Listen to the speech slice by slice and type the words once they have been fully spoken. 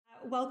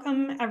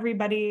Welcome,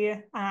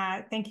 everybody.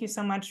 Thank you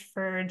so much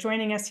for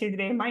joining us here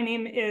today. My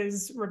name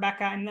is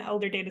Rebecca. I'm the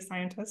elder data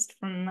scientist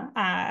from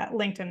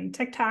LinkedIn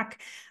TikTok.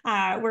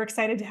 We're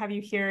excited to have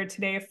you here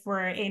today for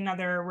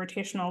another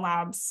Rotational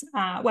Labs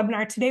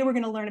webinar. Today, we're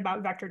going to learn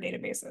about vector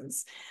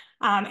databases.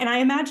 And I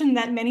imagine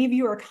that many of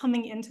you are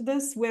coming into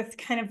this with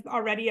kind of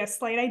already a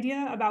slight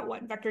idea about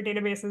what vector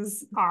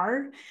databases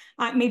are.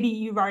 Maybe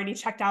you've already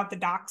checked out the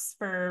docs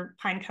for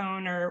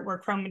Pinecone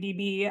or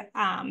ChromaDB.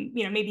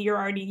 Maybe you're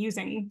already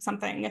using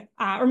something,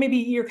 or maybe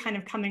you're kind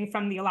of coming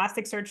from the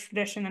Elasticsearch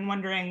tradition and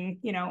wondering,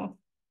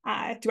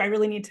 do I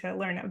really need to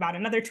learn about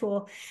another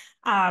tool?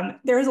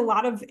 There is a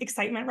lot of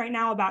excitement right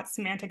now about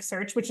semantic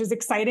search, which is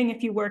exciting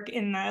if you work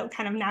in the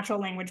kind of natural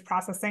language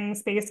processing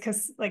space,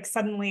 because like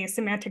suddenly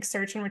semantic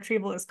search and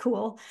retrieval is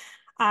cool.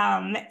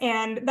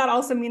 And that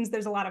also means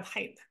there's a lot of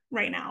hype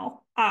right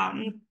now.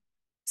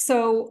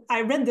 So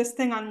I read this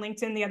thing on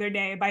LinkedIn the other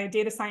day by a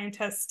data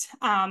scientist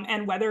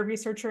and weather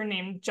researcher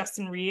named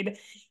Justin Reed.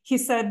 He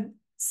said,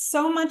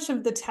 so much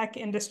of the tech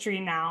industry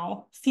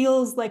now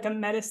feels like a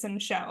medicine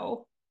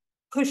show,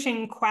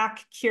 pushing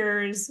quack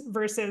cures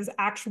versus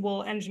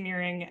actual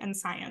engineering and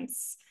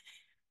science.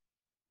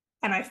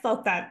 And I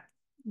felt that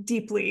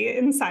deeply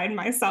inside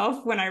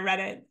myself when I read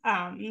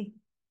it.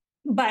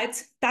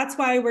 But that's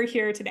why we're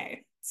here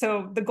today.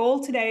 So the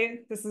goal today,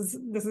 this is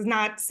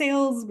not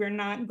sales. We're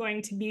not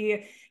going to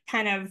be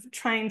kind of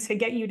trying to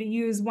get you to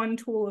use one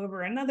tool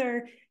over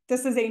another.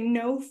 This is a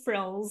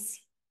no-frills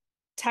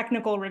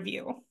technical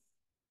review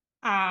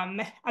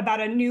about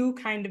a new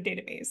kind of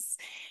database.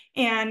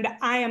 And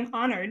I am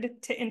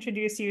honored to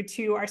introduce you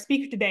to our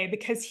speaker today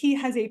because he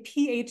has a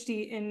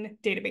PhD in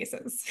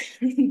databases.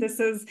 This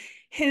is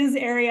his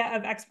area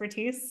of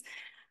expertise.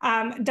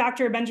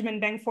 Dr.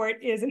 Benjamin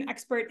Bangfort is an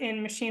expert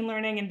in machine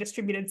learning and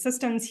distributed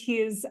systems.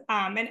 He is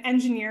an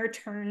engineer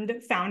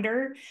turned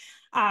founder.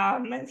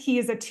 He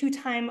is a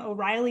two-time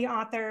O'Reilly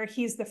author.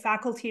 He's the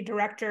faculty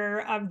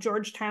director of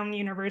Georgetown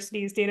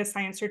University's Data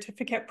Science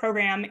Certificate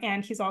Program,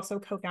 and he's also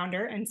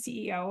co-founder and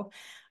CEO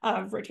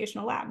of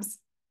Rotational Labs.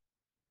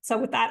 So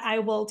with that, I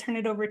will turn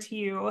it over to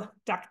you,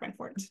 Dr.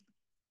 Bangfort.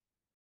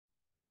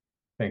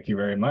 Thank you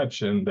very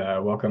much, and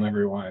welcome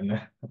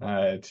everyone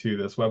to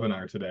this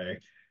webinar today.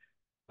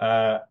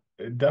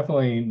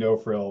 Definitely no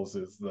frills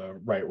is the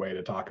right way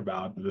to talk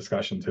about the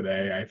discussion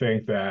today. I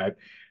think that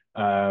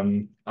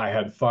I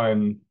had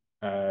fun,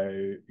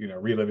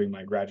 reliving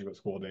my graduate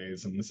school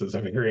days, and this is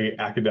a very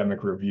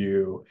academic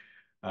review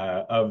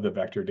of the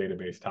vector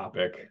database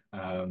topic.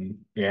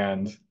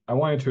 And I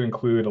wanted to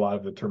include a lot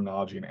of the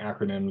terminology and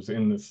acronyms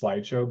in the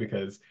slideshow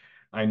because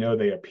I know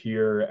they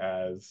appear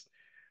as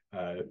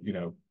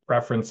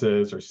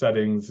preferences or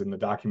settings in the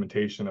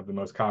documentation of the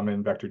most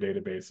common vector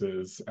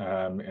databases.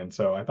 And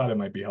so I thought it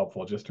might be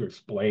helpful just to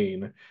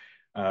explain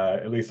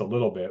at least a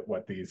little bit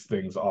what these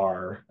things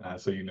are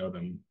so you know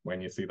them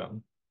when you see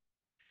them.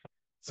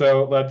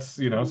 So let's,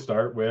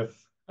 start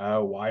with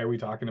why are we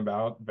talking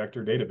about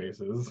vector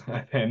databases?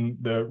 And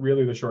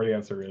really the short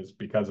answer is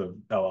because of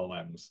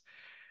LLMs.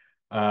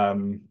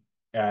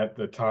 At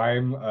the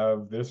time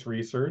of this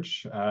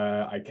research,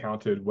 I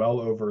counted well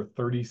over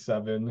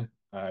 37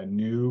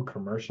 new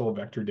commercial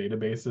vector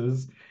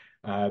databases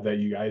that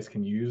you guys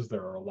can use.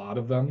 There are a lot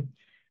of them,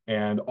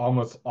 and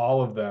almost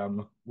all of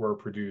them were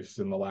produced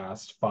in the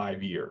last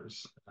 5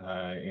 years.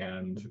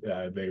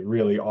 They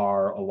really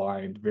are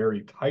aligned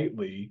very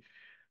tightly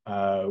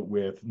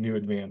with new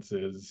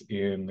advances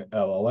in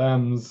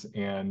LLMs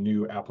and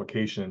new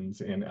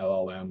applications in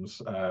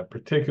LLMs,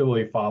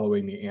 particularly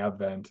following the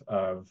advent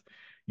of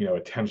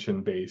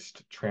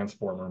attention-based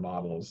transformer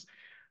models,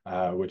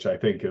 which I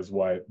think is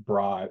what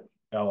brought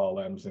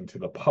LLMs into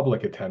the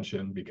public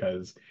attention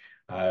because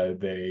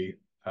they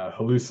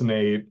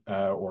hallucinate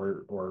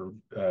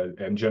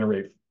and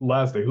generate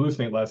less. They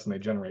hallucinate less and they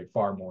generate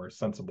far more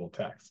sensible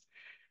text.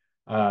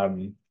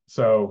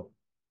 So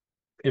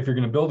if you're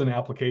going to build an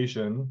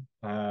application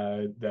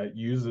that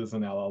uses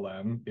an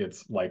LLM,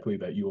 it's likely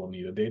that you will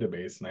need a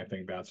database. And I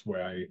think that's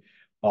why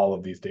all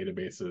of these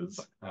databases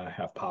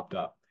have popped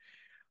up.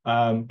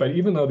 But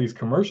even though these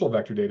commercial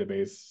vector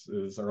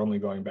databases are only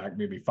going back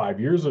maybe 5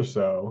 years or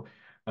so,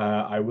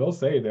 I will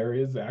say there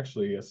is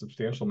actually a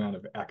substantial amount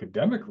of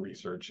academic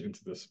research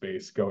into this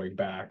space going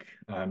back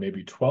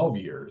maybe 12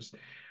 years.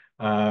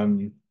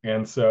 And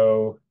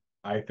so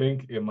I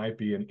think it might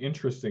be an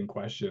interesting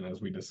question as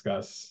we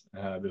discuss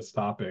this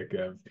topic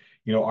of,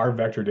 are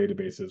vector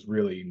databases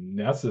really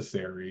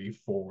necessary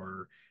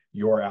for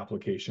your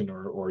application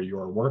or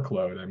your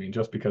workload? I mean,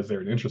 just because they're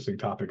an interesting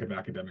topic of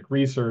academic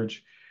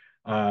research,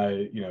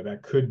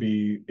 it could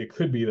be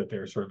that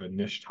they're sort of a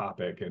niche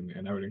topic,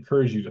 and I would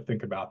encourage you to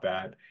think about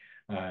that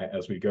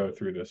as we go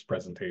through this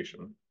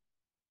presentation.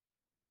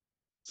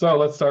 So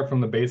let's start from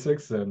the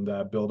basics and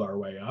build our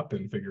way up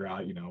and figure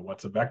out,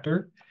 what's a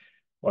vector,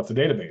 what's a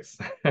database.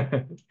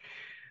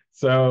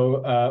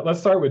 So let's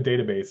start with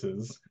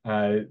databases.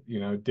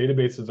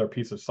 Databases are a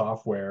piece of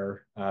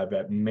software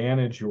that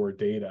manage your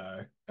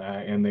data,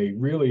 and they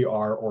really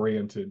are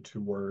oriented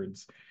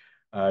towards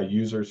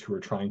users who are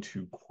trying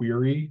to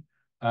query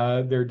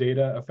their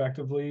data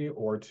effectively,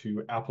 or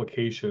to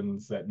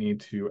applications that need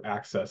to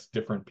access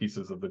different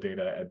pieces of the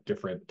data at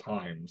different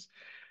times.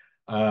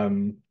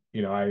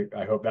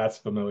 I hope that's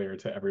familiar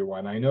to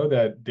everyone. I know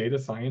that data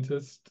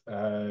scientists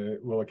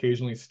will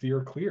occasionally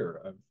steer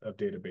clear of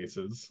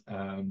databases,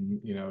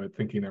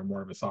 thinking they're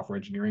more of a software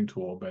engineering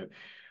tool, but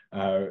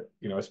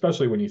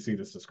especially when you see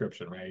this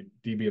description, right?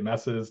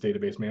 DBMSs,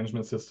 database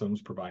management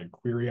systems, provide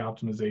query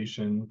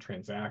optimization,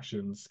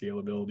 transactions,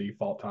 scalability,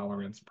 fault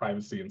tolerance,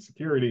 privacy, and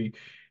security.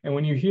 And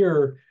when you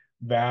hear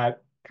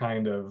that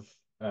kind of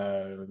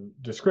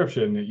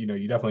description,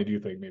 you definitely do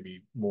think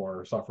maybe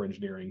more software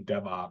engineering,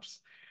 DevOps.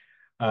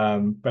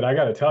 But I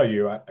got to tell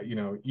you,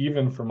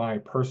 even for my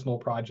personal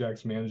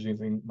projects,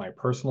 managing my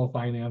personal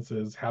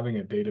finances, having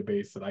a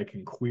database that I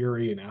can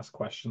query and ask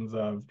questions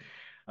of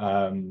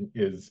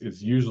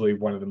is usually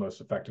one of the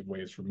most effective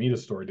ways for me to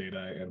store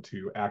data and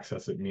to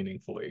access it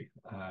meaningfully.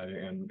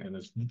 And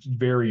it's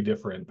very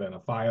different than a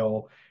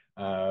file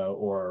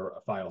or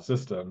a file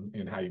system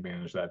in how you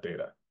manage that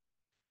data.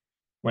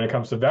 When it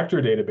comes to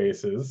vector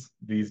databases,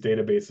 these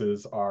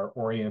databases are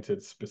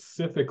oriented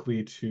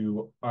specifically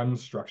to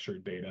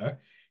unstructured data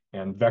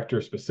and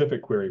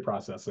vector-specific query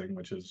processing,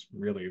 which is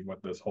really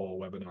what this whole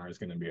webinar is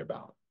going to be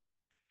about.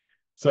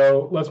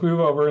 So let's move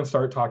over and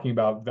start talking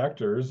about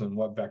vectors and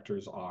what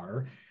vectors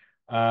are.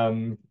 I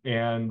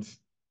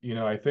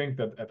think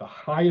that at the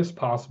highest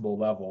possible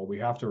level, we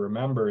have to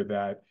remember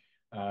that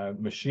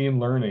machine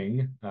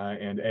learning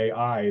and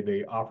AI,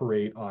 they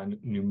operate on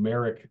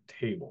numeric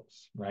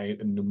tables, right?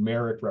 And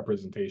numeric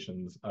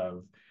representations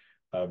of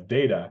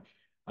data.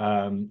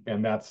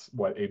 And that's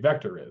what a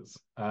vector is.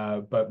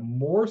 But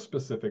more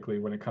specifically,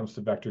 when it comes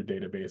to vector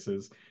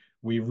databases,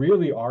 we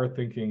really are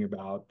thinking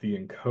about the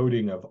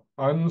encoding of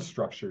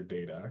unstructured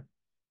data,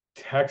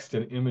 text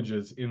and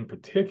images in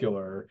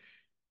particular,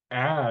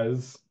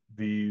 as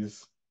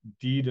these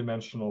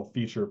d-dimensional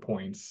feature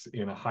points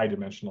in a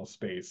high-dimensional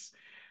space.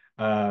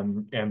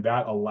 And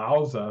that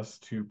allows us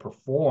to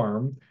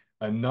perform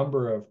a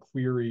number of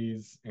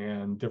queries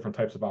and different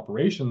types of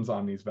operations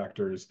on these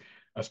vectors,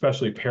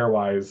 especially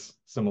pairwise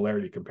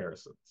similarity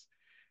comparisons.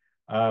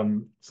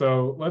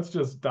 So let's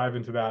just dive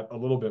into that a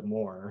little bit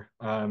more.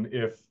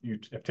 If you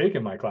have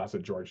taken my class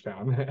at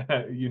Georgetown,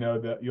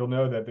 you'll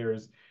know that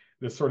there's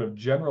this sort of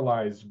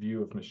generalized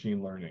view of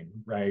machine learning,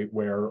 right?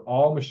 Where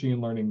all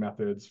machine learning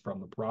methods, from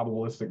the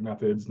probabilistic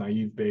methods,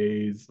 naive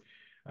Bayes,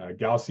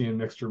 Gaussian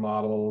mixture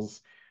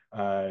models,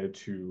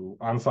 to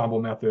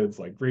ensemble methods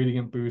like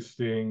gradient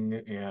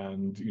boosting,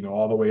 and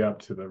all the way up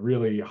to the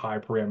really high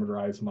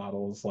parameterized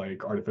models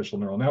like artificial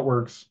neural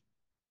networks.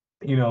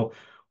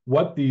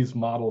 What these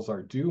models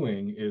are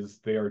doing is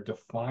they are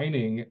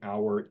defining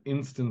our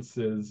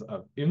instances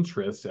of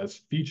interest as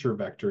feature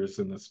vectors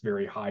in this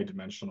very high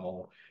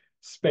dimensional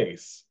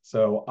space.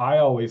 So I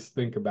always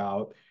think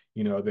about,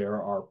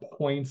 there are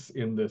points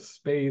in this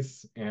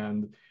space,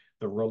 and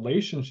the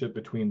relationship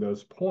between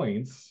those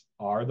points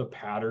are the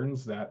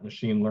patterns that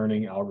machine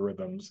learning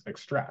algorithms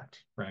extract,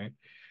 right?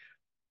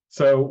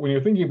 So when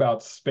you're thinking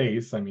about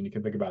space, you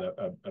can think about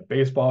a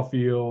baseball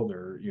field,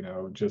 or,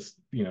 just,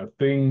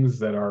 things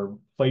that are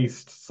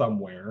placed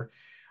somewhere.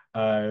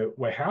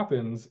 What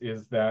happens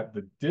is that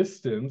the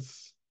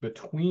distance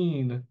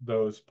between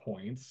those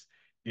points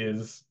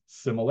is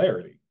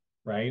similarity,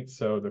 right?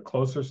 So the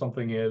closer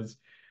something is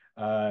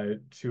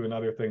to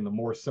another thing, the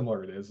more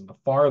similar it is, and the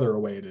farther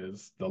away it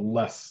is, the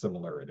less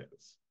similar it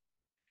is.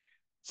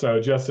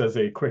 So just as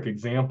a quick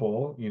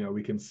example,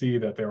 we can see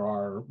that there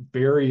are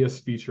various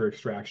feature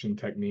extraction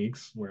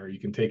techniques where you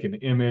can take an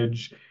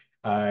image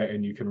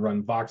and you can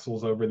run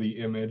voxels over the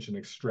image and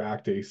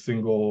extract a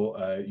single,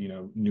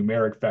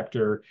 numeric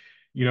vector.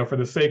 For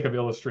the sake of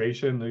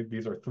illustration,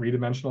 these are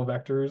three-dimensional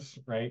vectors,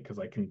 right? Because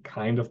I can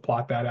kind of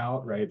plot that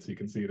out, right? So you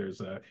can see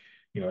there's an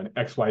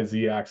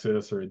XYZ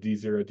axis, or a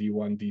D0,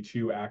 D1,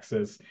 D2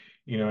 axis,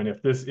 and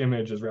if this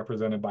image is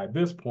represented by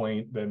this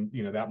point, then,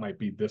 that might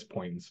be this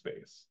point in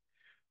space.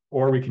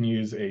 Or we can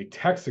use a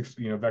text,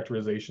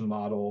 vectorization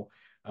model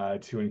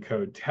to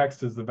encode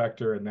text as the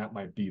vector, and that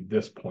might be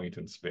this point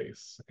in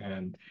space.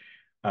 And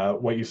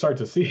what you start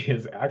to see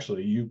is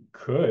actually you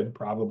could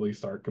probably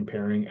start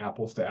comparing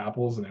apples to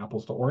apples and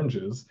apples to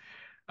oranges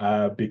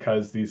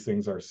because these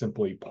things are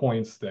simply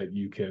points that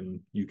you can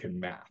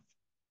map.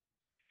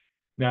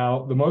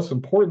 Now, the most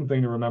important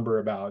thing to remember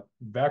about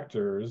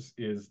vectors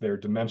is their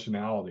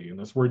dimensionality. And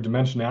this word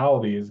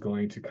dimensionality is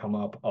going to come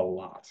up a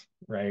lot,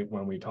 right?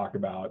 When we talk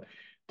about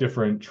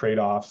different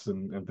trade-offs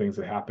and things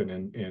that happen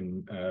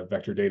in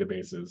vector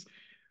databases.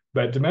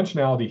 But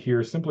dimensionality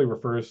here simply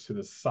refers to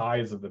the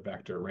size of the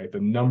vector, right? The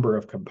number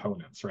of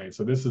components, right?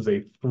 So this is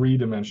a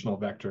three-dimensional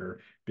vector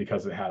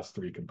because it has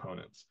three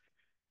components.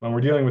 When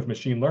we're dealing with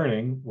machine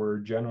learning, we're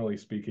generally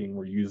speaking,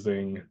 we're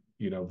using,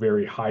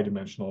 very high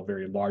dimensional,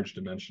 very large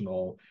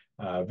dimensional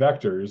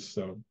vectors,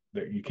 so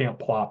that you can't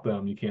plot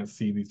them, you can't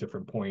see these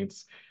different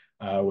points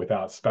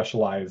without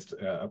specialized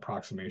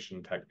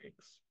approximation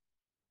techniques.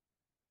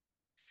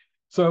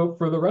 So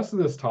for the rest of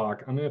this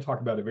talk, I'm going to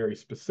talk about a very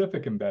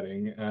specific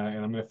embedding,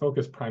 and I'm going to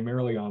focus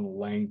primarily on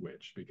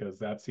language because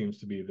that seems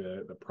to be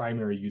the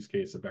primary use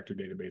case of vector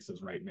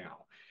databases right now.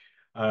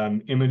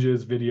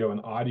 Images, video,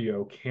 and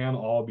audio can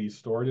all be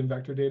stored in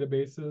vector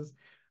databases,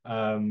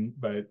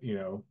 but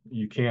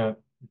you can't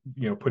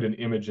put an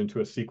image into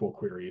a SQL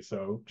query.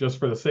 So just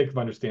for the sake of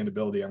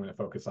understandability, I'm going to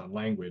focus on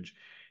language.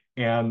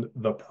 And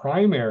the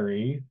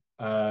primary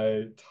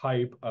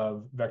type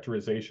of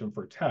vectorization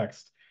for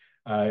text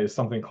is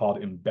something called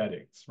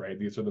embeddings, right?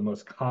 These are the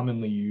most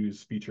commonly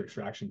used feature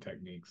extraction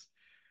techniques.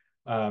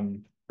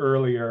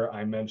 Earlier,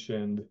 I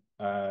mentioned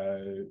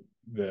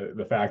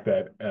the fact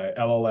that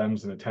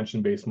LLMs and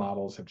attention-based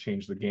models have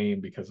changed the game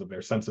because of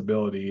their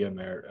sensibility and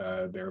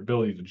their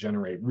ability to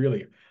generate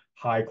really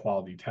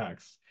high-quality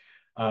text.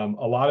 A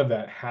lot of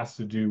that has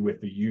to do with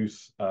the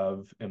use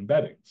of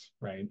embeddings,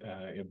 right?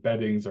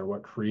 Embeddings are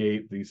what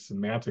create these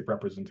semantic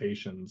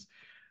representations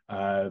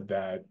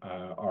that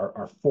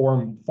are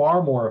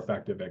far more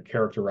effective at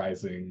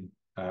characterizing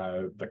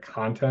the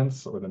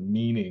contents or the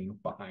meaning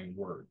behind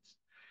words.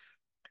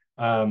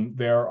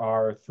 There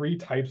are three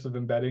types of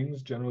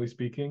embeddings, generally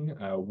speaking.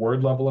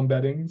 Word level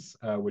embeddings,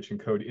 which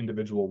encode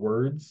individual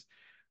words,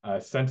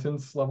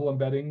 sentence level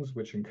embeddings,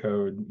 which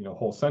encode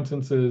whole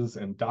sentences,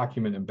 and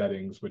document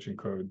embeddings, which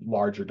encode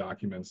larger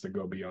documents that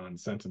go beyond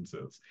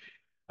sentences.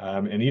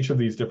 And each of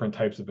these different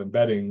types of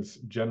embeddings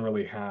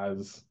generally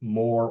has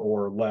more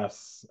or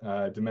less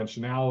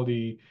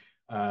dimensionality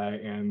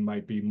and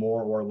might be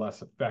more or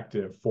less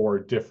effective for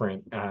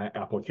different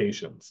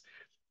applications.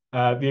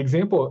 The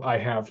example I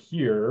have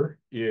here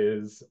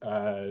is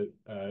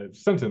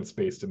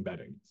sentence-based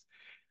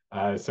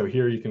embeddings. So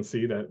here you can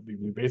see that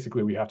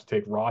basically we have to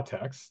take raw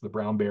text, the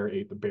brown bear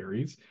ate the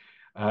berries,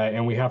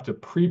 and we have to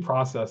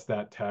pre-process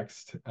that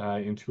text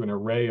into an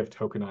array of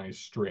tokenized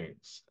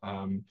strings.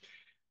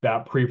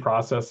 That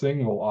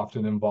pre-processing will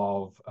often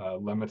involve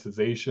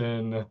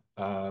lemmatization,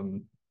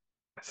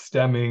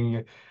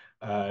 stemming,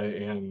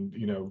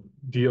 and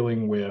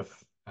dealing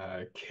with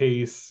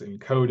case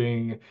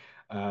encoding,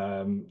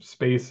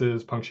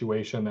 spaces,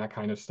 punctuation, that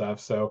kind of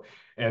stuff. So,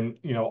 and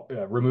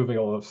removing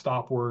all of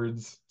stop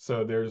words.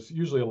 So there's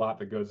usually a lot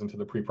that goes into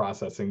the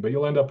pre-processing, but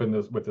you'll end up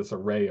with this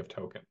array of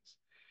tokens.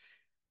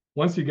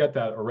 Once you get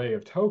that array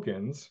of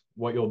tokens,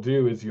 what you'll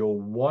do is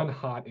you'll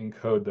one-hot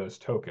encode those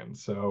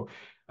tokens. So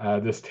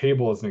this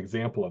table is an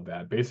example of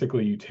that.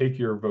 Basically, you take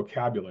your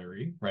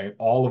vocabulary, right,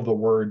 all of the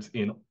words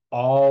in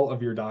all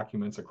of your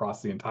documents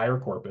across the entire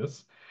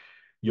corpus,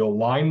 you'll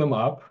line them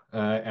up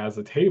as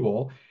a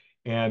table,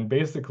 and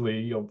basically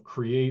you'll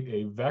create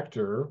a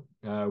vector,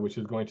 which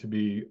is going to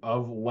be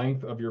of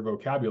length of your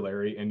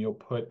vocabulary, and you'll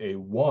put a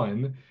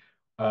 1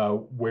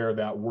 where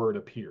that word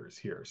appears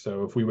here.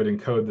 So if we would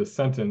encode this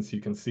sentence, you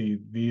can see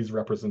these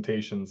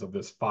representations of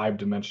this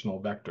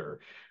 5-dimensional vector,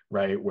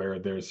 right, where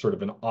there's sort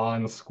of an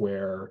on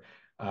square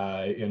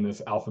in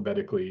this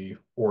alphabetically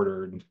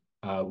ordered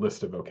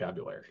list of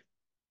vocabulary.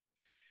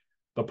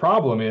 The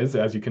problem is,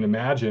 as you can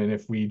imagine,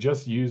 if we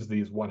just use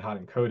these one-hot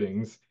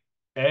encodings,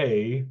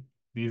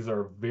 these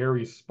are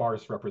very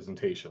sparse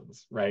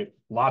representations, right?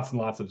 Lots and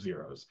lots of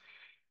zeros.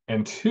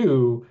 And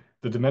 2,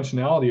 the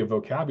dimensionality of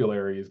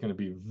vocabulary is going to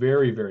be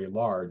very, very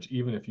large,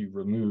 even if you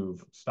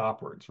remove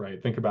stop words,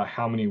 right? Think about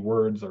how many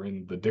words are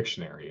in the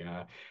dictionary.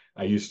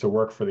 I used to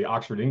work for the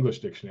Oxford English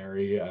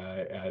Dictionary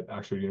at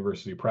Oxford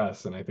University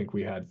Press, and I think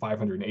we had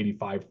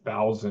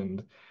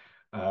 585,000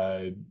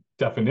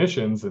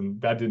 definitions, and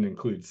that didn't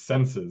include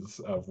senses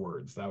of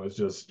words. That was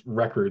just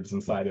records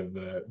inside of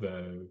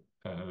the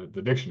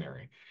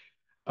dictionary.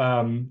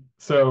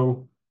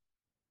 So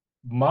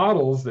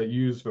models that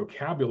use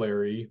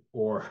vocabulary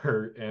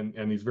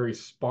and these very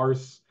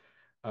sparse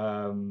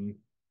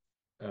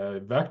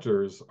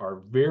vectors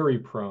are very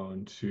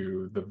prone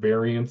to the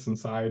variance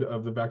inside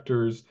of the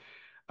vectors,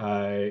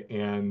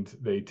 and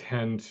they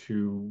tend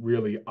to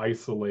really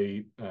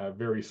isolate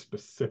very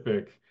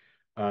specific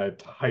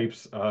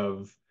types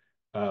of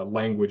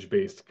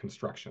language-based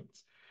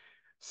constructions.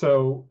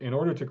 So in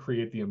order to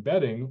create the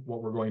embedding,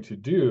 what we're going to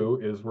do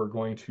is we're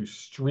going to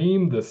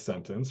stream this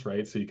sentence,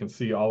 right? So you can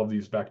see all of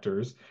these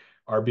vectors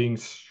are being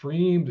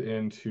streamed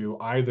into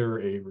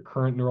either a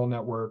recurrent neural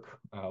network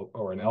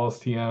or an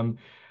LSTM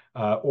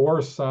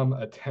or some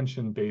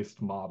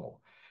attention-based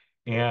model.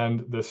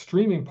 And the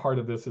streaming part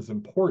of this is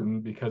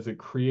important because it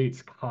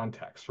creates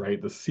context,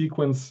 right? The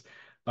sequence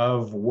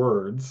of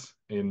words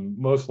in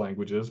most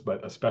languages,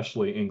 but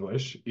especially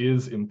English,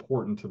 is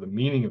important to the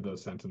meaning of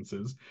those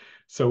sentences.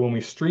 So when we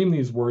stream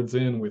these words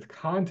in with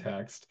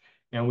context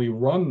and we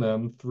run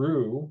them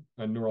through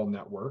a neural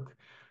network,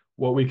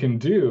 what we can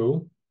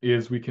do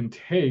is we can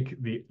take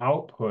the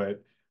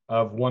output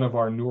of one of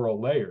our neural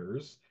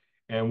layers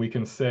and we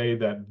can say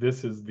that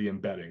this is the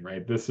embedding,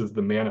 right? This is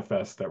the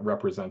manifest that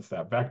represents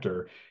that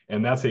vector.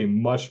 And that's a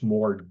much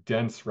more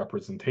dense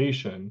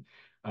representation.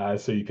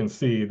 So you can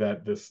see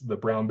that the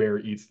brown bear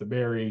eats the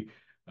berry,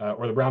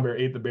 or the brown bear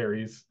ate the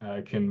berries,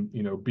 can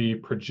be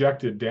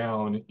projected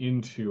down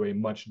into a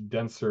much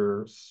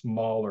denser,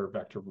 smaller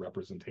vector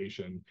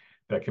representation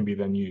that can be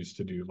then used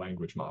to do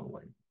language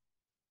modeling.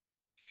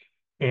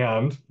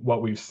 And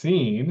what we've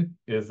seen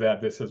is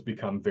that this has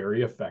become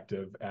very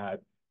effective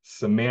at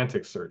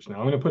semantic search. Now,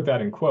 I'm going to put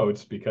that in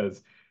quotes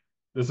because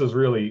this is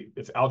really,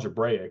 it's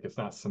algebraic, it's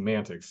not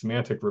semantic.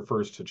 Semantic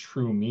refers to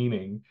true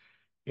meaning,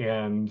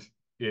 and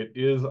it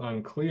is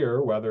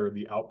unclear whether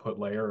the output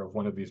layer of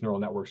one of these neural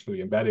networks for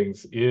the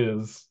embeddings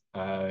is,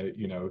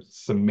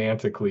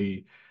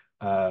 semantically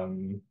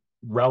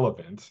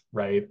relevant,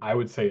 right? I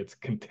would say it's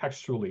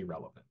contextually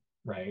relevant,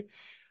 right?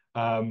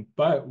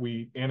 But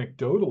we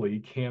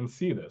anecdotally can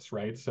see this,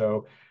 right?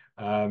 So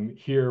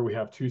here we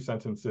have two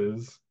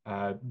sentences,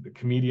 the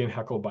comedian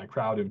heckled by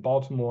crowd in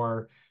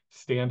Baltimore,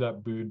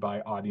 stand-up booed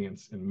by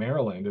audience in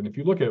Maryland. And if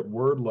you look at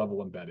word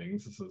level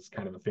embeddings, this is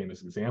kind of a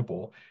famous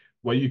example,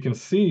 what you can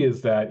see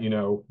is that,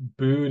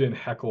 booed and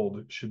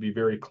heckled should be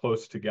very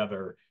close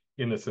together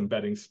in this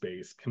embedding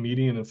space.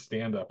 Comedian and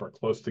stand-up are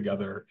close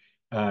together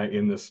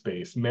in this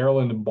space.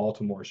 Maryland and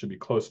Baltimore should be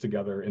close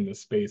together in this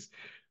space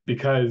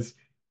because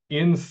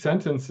in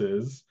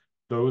sentences,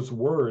 those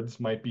words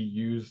might be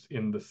used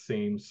in the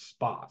same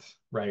spot,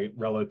 right,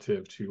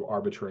 relative to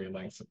arbitrary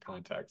lengths of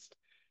context.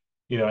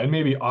 And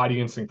maybe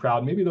audience and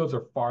crowd, maybe those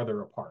are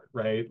farther apart,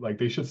 right? Like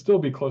they should still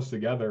be close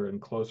together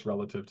and close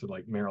relative to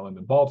like Maryland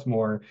and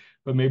Baltimore,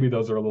 but maybe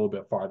those are a little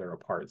bit farther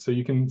apart. So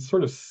you can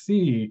sort of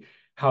see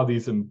how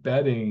these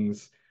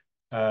embeddings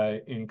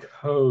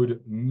encode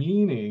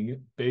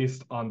meaning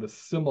based on the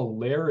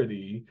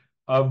similarity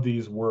of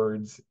these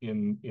words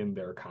in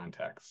their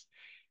context.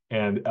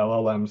 And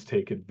LLMs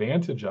take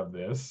advantage of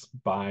this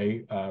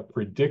by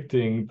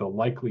predicting the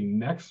likely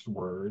next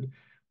word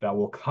that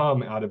will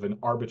come out of an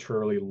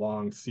arbitrarily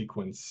long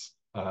sequence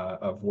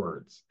of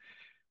words.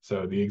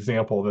 So the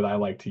example that I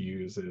like to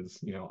use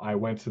is, I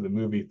went to the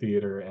movie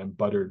theater and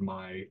buttered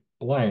my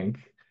blank,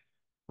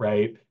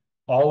 right?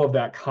 All of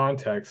that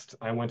context,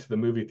 I went to the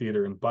movie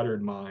theater and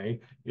buttered my,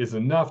 is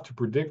enough to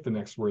predict the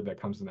next word that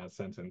comes in that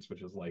sentence,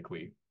 which is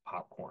likely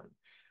popcorn.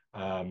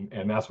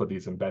 And that's what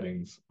these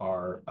embeddings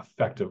are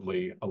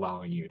effectively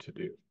allowing you to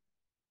do.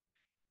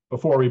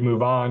 Before we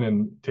move on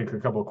and take a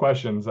couple of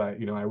questions, I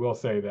will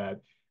say that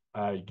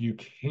you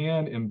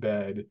can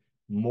embed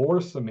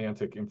more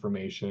semantic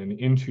information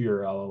into your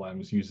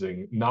LLMs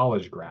using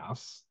knowledge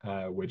graphs,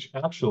 which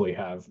actually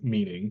have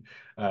meaning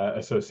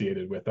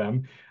associated with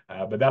them.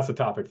 But that's a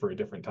topic for a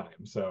different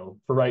time. So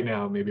for right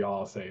now, maybe all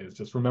I'll say is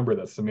just remember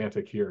that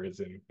semantic here is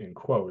in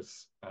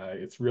quotes.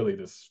 It's really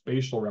the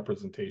spatial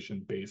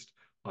representation based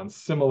on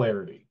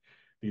similarity.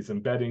 These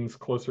embeddings,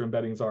 closer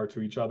embeddings are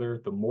to each other,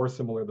 the more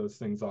similar those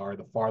things are,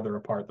 the farther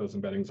apart those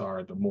embeddings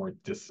are, the more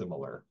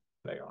dissimilar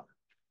they are.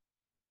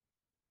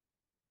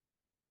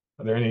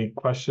 Are there any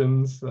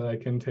questions that I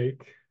can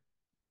take?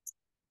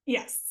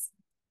 Yes.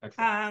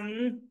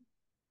 Excellent.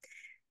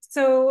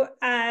 So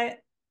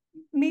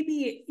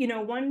maybe,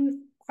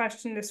 one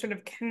question to sort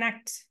of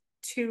connect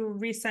to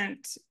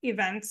recent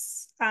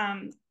events.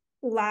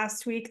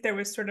 Last week, there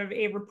was sort of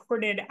a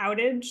reported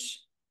outage,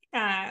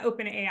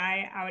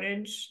 OpenAI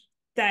outage,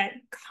 that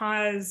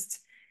caused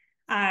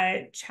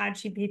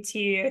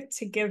ChatGPT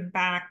to give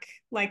back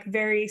like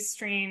very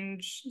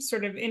strange,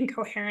 sort of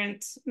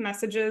incoherent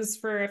messages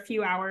for a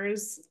few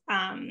hours.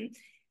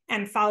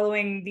 And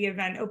following the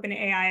event,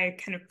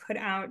 OpenAI kind of put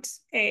out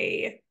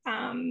a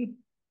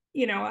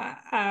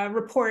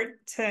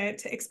report to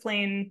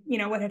explain,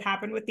 what had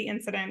happened with the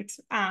incident.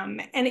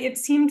 And it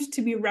seemed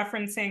to be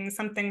referencing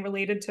something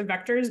related to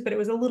vectors, but it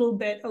was a little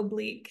bit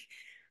oblique.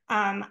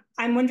 I'm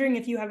wondering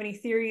if you have any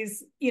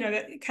theories,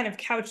 that kind of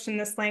couched in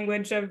this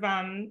language of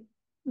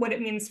what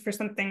it means for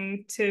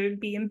something to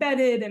be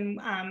embedded and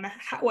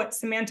what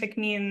semantic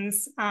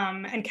means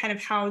and kind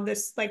of how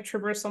this like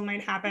traversal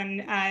might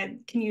happen.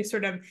 Can you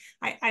sort of,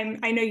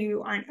 I know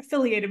you aren't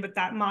affiliated with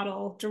that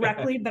model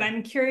directly, but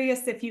I'm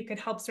curious if you could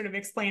help sort of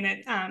explain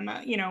it,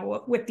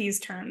 with these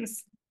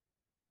terms.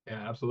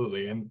 Yeah,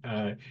 absolutely.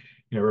 And,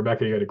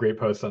 Rebecca, you had a great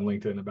post on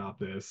LinkedIn about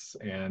this,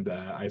 and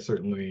I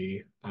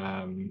certainly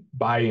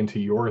buy into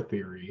your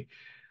theory.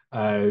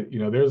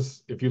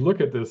 If you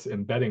look at this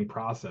embedding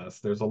process,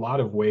 there's a lot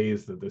of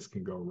ways that this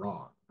can go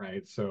wrong,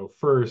 right? So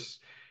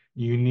first,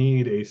 you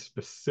need a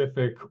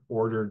specific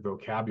ordered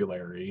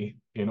vocabulary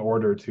in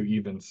order to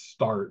even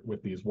start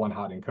with these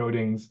one-hot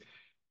encodings.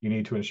 You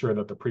need to ensure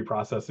that the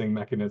pre-processing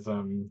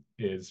mechanism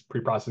is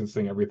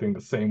pre-processing everything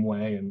the same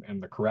way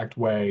and the correct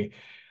way.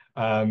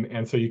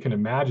 And so you can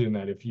imagine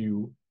that if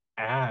you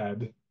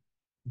add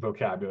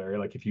vocabulary,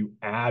 like if you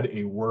add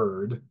a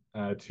word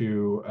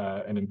to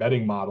an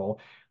embedding model,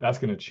 that's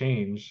going to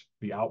change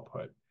the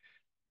output.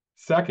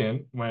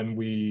 Second, when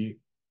we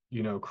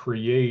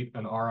create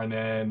an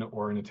RNN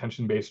or an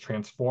attention-based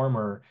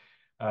transformer,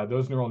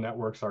 those neural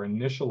networks are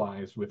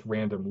initialized with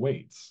random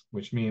weights,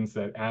 which means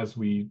that as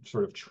we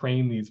sort of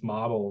train these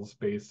models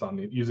based on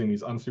using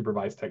these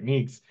unsupervised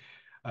techniques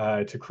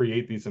to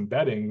create these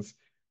embeddings,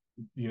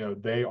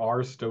 they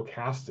are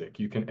stochastic.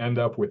 You can end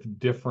up with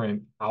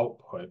different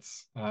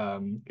outputs.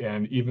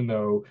 And even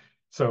though,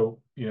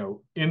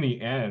 in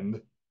the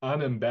end,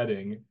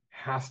 unembedding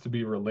has to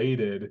be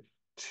related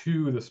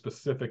to the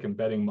specific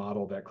embedding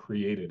model that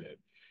created it.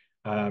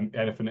 And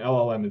if an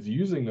LLM is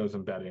using those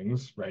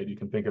embeddings, right, you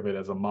can think of it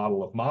as a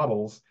model of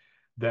models,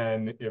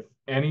 then if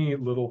any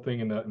little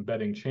thing in the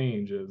embedding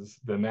changes,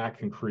 then that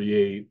can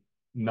create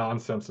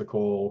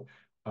nonsensical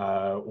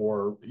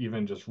or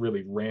even just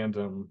really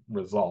random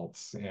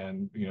results.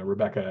 And,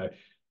 Rebecca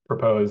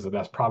proposed that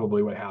that's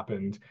probably what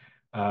happened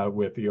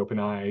with the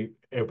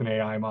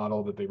OpenAI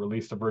model, that they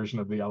released a version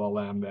of the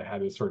LLM that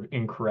had a sort of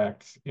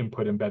incorrect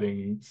input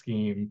embedding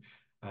scheme.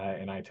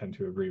 And I tend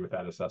to agree with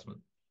that assessment.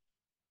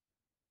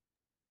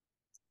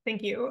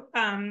 Thank you.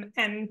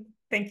 And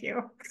thank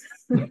you.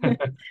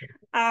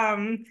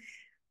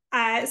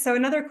 So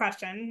another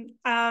question.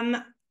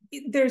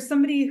 There's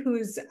somebody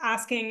who's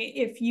asking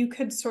if you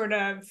could sort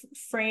of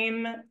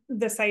frame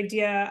this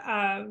idea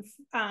of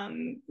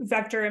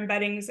vector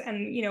embeddings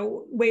and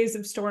ways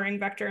of storing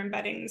vector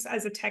embeddings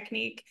as a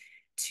technique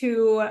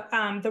to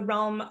the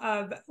realm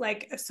of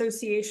like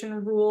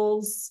association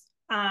rules,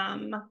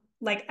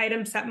 like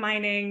item set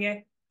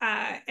mining,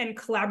 and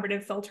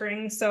collaborative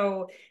filtering.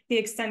 So the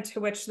extent to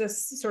which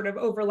this sort of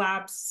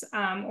overlaps,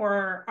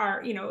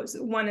 or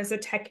one is a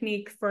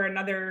technique for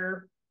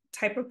another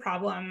type of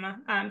problem,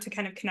 to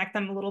kind of connect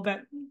them a little bit.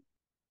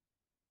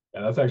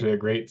 Yeah, that's actually a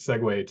great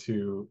segue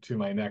to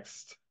my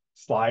next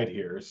slide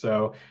here.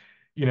 So,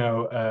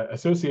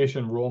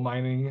 association rule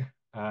mining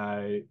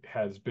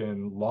has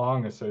been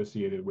long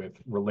associated with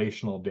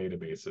relational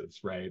databases,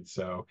 right?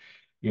 So,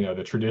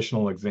 the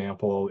traditional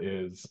example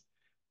is,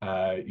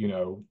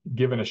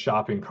 given a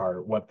shopping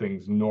cart, what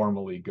things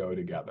normally go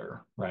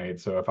together, right?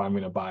 So if I'm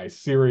going to buy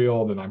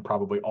cereal, then I'm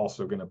probably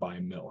also going to buy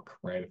milk,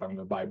 right? If I'm going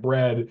to buy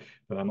bread,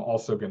 then I'm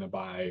also going to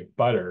buy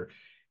butter.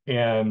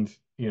 And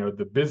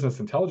the business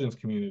intelligence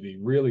community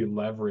really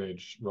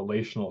leveraged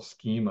relational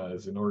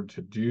schemas in order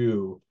to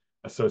do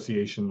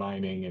association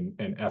mining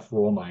and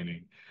F-rule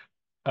mining.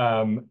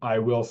 I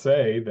will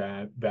say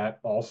that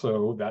that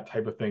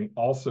type of thing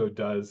also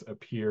does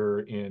appear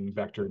in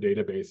vector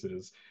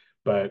databases,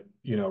 but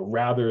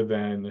rather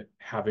than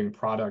having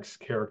products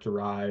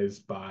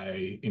characterized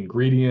by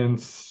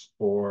ingredients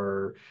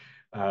or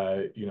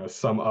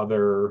some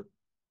other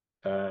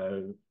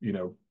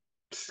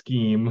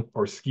scheme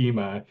or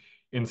schema.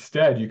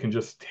 Instead, you can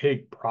just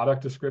take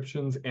product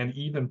descriptions and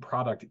even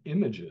product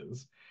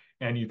images,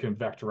 and you can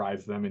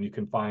vectorize them, and you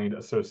can find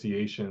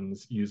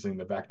associations using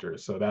the vectors.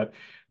 So that,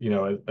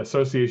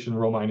 association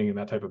rule mining and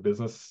that type of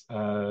business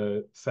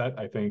set,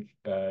 I think,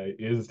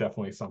 is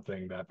definitely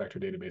something that vector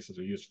databases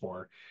are used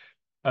for.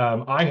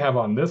 I have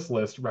on this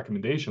list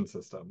recommendation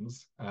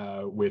systems,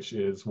 which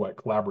is what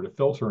collaborative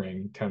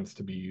filtering tends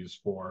to be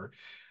used for.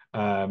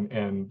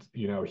 And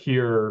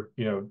here,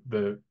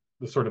 the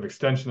sort of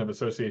extension of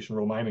association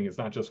rule mining is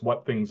not just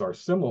what things are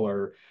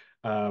similar,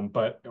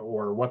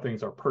 or what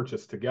things are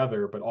purchased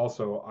together, but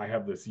also I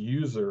have this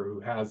user who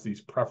has these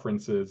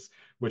preferences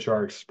which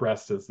are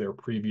expressed as their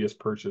previous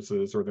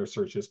purchases or their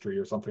search history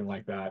or something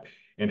like that.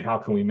 And how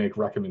can we make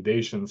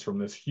recommendations from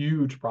this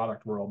huge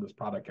product world, this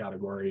product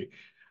category,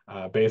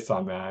 based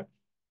on that?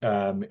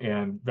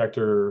 And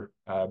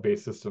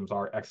vector-based systems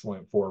are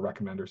excellent for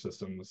recommender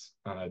systems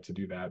to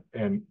do that.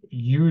 And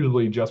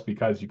usually just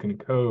because you can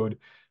encode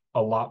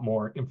a lot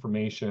more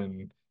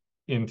information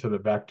into the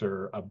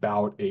vector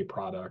about a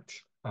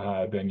product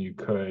than you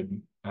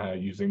could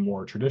using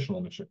more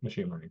traditional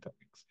machine learning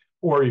techniques.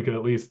 Or you could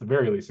at least, at the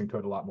very least,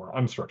 encode a lot more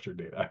unstructured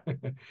data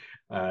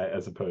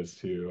as opposed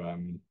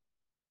to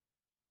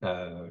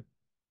the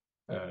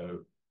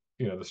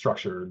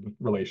structured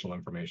relational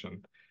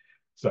information.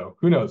 So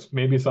who knows?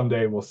 Maybe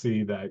someday we'll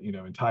see that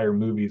entire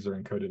movies are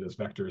encoded as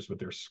vectors with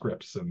their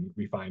scripts, and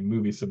we find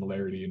movie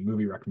similarity and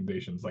movie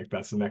recommendations. Like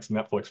that's the next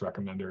Netflix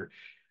recommender.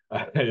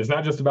 It's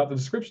not just about the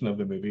description of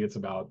the movie; it's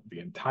about the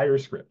entire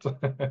script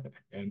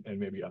and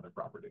maybe other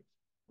properties.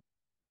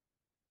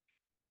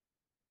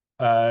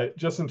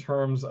 Just in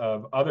terms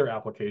of other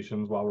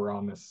applications, while we're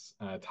on this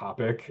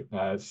topic,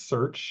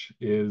 search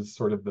is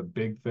sort of the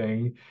big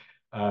thing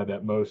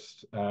that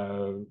most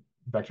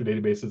vector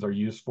databases are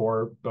used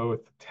for, both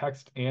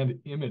text and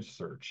image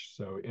search.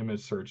 So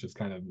image search is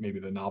kind of maybe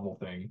the novel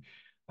thing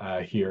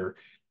here.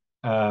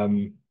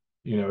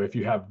 If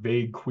you have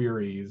vague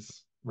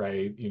queries,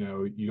 right,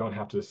 you don't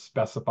have to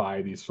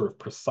specify these sort of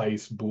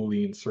precise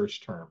Boolean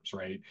search terms,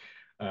 right?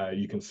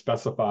 You can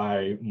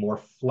specify more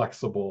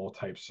flexible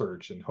type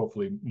search, and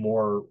hopefully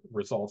more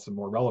results and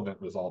more relevant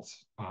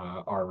results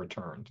are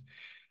returned.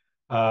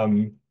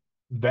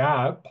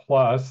 That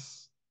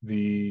plus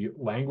the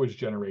language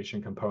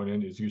generation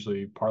component is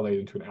usually parlayed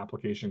into an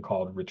application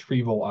called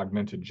retrieval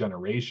augmented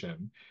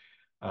generation,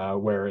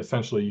 where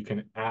essentially you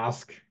can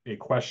ask a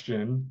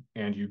question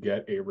and you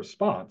get a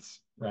response,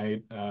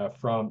 right?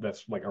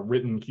 That's like a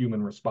written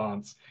human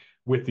response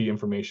with the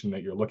information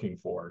that you're looking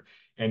for,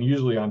 and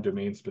usually on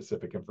domain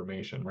specific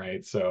information,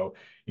 right? So,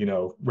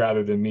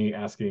 rather than me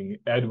asking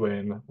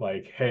Edwin,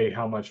 like, hey,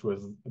 how much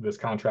was this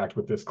contract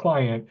with this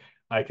client?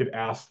 I could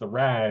ask the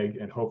RAG,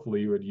 and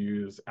hopefully it would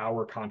use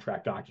our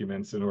contract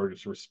documents in order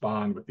to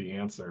respond with the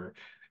answer.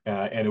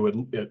 And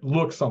it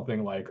look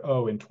something like,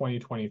 oh, in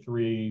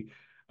 2023,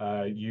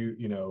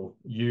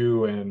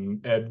 you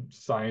and Ed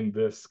signed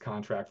this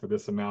contract for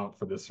this amount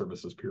for this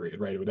services period,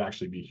 right? It would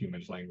actually be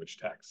human language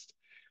text.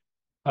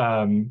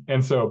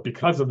 And so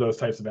because of those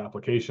types of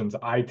applications,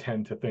 I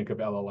tend to think of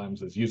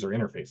LLMs as user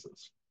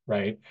interfaces,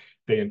 right?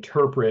 They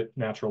interpret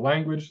natural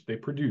language, they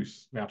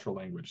produce natural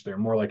language. They're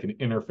more like an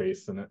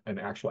interface than an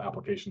actual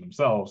application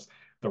themselves.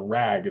 The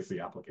RAG is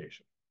the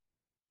application.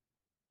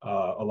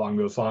 Along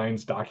those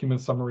lines, document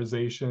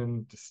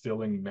summarization,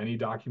 distilling many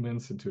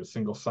documents into a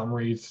single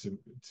summary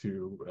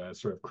to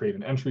sort of create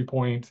an entry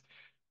point,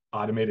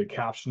 automated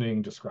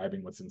captioning,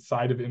 describing what's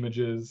inside of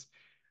images.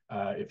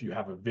 If you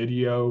have a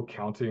video,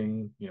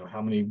 counting,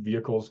 how many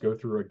vehicles go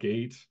through a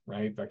gate,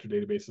 right? Vector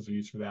databases are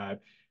used for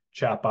that.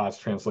 Chatbots,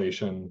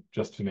 translation,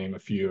 just to name a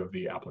few of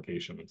the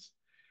applications.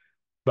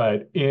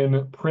 But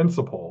in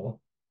principle,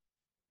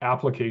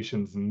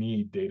 applications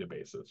need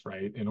databases,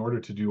 right? In order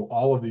to do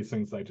all of these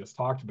things I just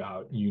talked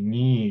about, you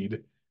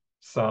need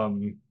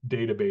some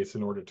database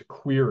in order to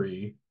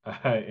query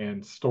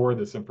and store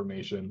this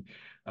information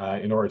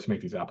in order to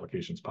make these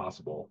applications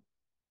possible.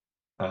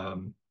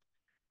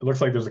 It looks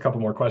like there's a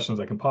couple more questions.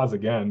 I can pause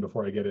again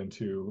before I get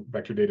into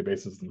vector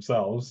databases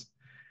themselves.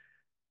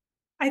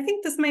 I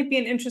think this might be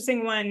an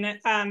interesting one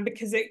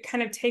because it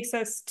kind of takes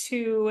us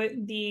to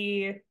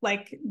the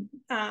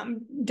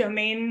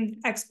domain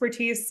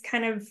expertise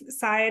kind of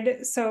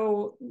side.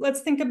 So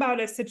let's think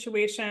about a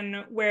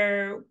situation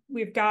where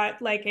we've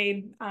got like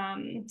a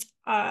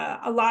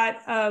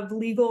lot of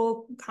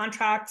legal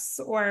contracts,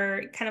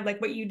 or kind of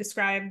like what you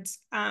described.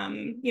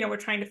 We're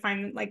trying to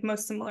find like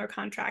most similar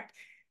contract.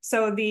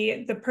 So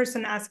the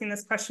person asking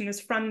this question is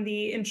from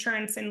the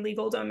insurance and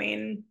legal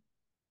domain.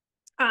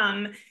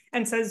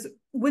 And says,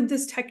 would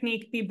this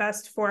technique be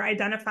best for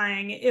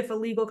identifying if a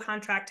legal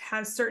contract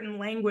has certain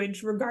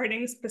language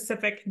regarding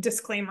specific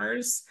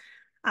disclaimers?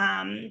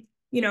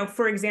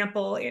 For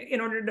example, in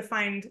order to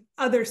find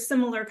other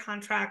similar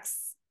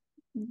contracts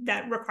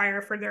that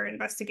require further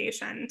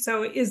investigation.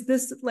 So is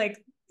this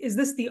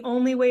the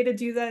only way to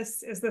do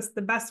this? Is this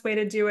the best way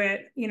to do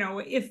it?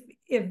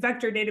 If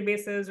vector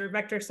databases or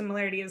vector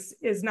similarity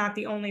is not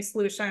the only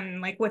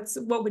solution, like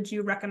what would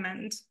you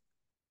recommend?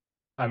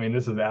 I mean,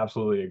 this is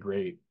absolutely a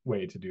great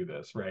way to do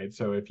this, right?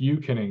 So if you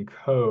can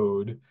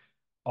encode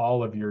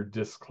all of your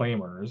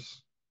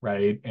disclaimers,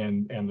 right,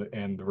 and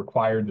the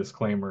required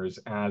disclaimers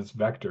as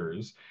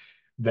vectors,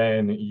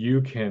 then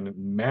you can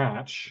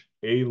match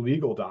a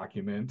legal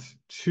document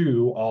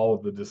to all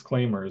of the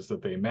disclaimers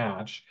that they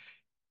match,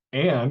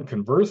 and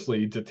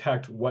conversely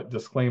detect what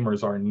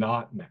disclaimers are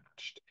not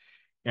matched.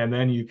 And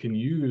then you can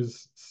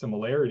use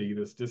similarity,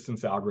 this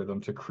distance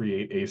algorithm, to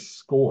create a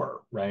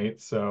score,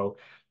 right? So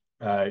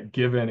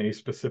given a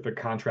specific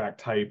contract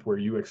type where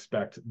you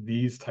expect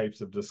these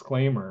types of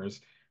disclaimers,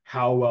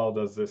 how well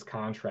does this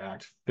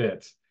contract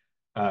fit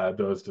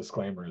those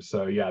disclaimers?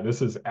 So yeah,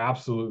 this is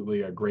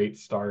absolutely a great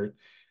start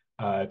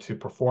to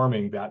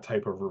performing that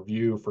type of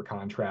review for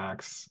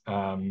contracts.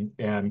 And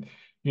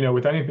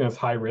with anything that's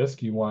high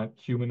risk, you want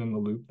human in the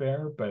loop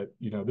there. But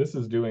this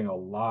is doing a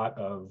lot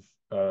of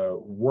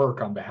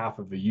work on behalf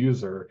of the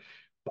user,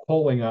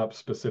 pulling up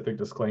specific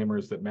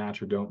disclaimers that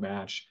match or don't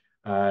match,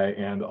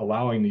 and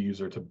allowing the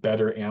user to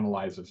better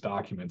analyze its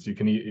documents. You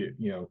can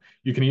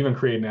even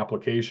create an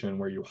application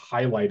where you're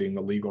highlighting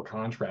the legal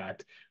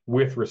contract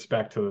with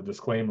respect to the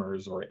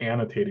disclaimers, or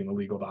annotating the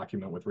legal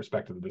document with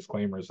respect to the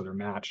disclaimers that are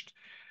matched.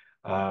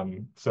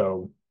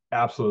 So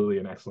absolutely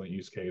an excellent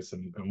use case,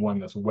 and one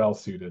that's well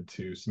suited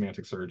to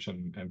semantic search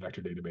and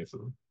vector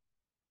databases.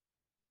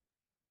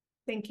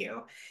 Thank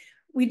you.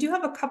 We do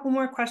have a couple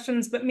more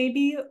questions, but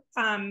maybe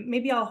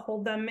I'll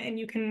hold them and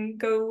you can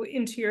go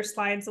into your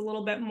slides a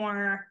little bit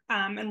more,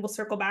 and we'll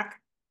circle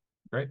back.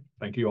 Great.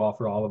 Thank you all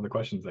for all of the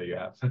questions that you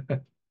have.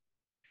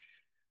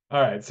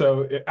 All right,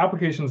 so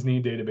applications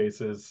need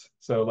databases.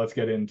 So let's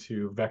get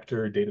into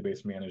vector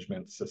database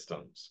management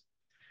systems.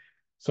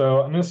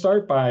 So I'm going to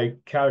start by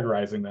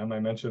categorizing them. I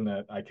mentioned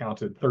that I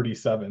counted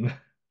 37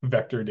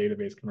 vector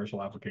database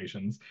commercial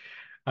applications.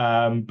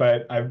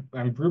 But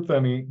I'm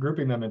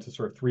grouping them into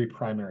sort of three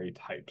primary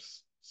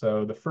types.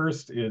 So the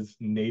first is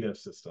native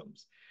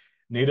systems.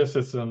 Native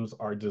systems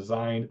are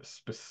designed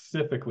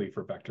specifically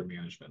for vector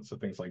management. So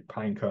things like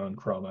Pinecone,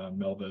 Chroma,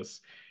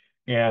 Milvus,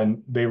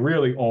 and they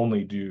really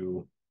only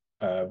do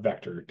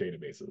vector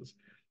databases.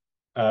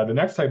 The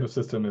next type of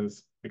system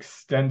is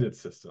extended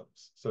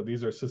systems. So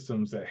these are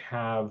systems that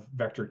have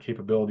vector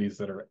capabilities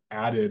that are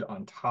added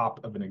on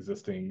top of an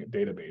existing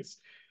database.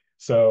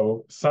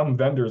 So some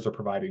vendors are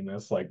providing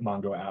this, like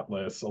Mongo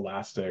Atlas,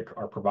 Elastic,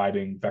 are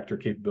providing vector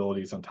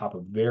capabilities on top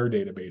of their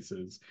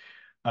databases.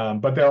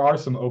 But there are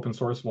some open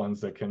source ones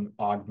that can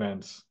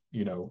augment,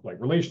 like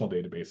relational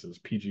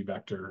databases, PG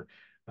Vector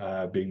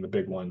being the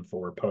big one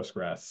for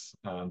Postgres.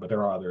 But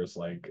there are others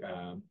like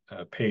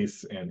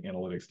Pace and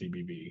Analytics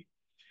DBB.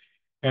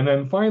 And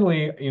then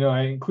finally,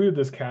 I included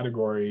this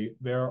category.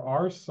 There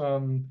are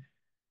some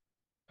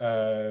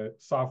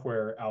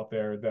software out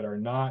there that are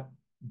not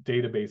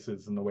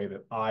databases in the way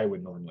that I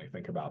would normally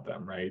think about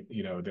them, right?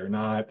 They're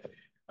not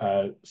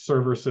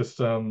server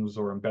systems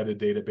or embedded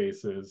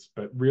databases,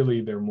 but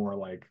really they're more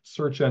like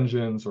search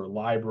engines or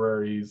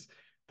libraries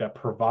that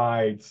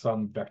provide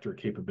some vector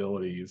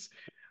capabilities.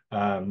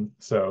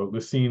 So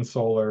Lucene,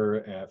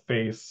 Solr,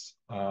 Face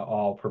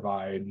all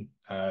provide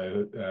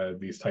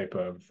these type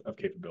of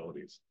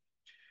capabilities.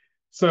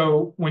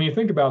 So when you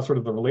think about sort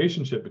of the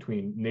relationship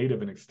between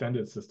native and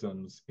extended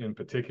systems in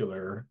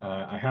particular,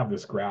 I have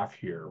this graph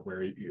here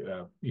where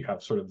you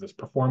have sort of this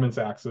performance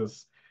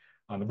axis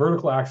on the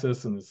vertical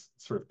axis and this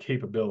sort of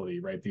capability,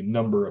 right? The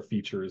number of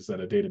features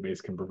that a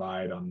database can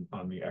provide on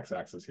the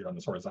x-axis here on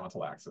this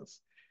horizontal axis.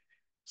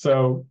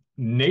 So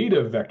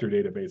native vector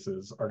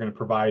databases are going to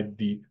provide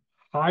the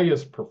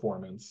highest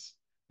performance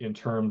in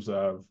terms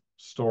of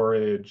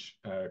storage,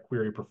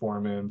 query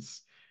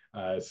performance,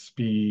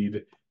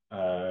 speed,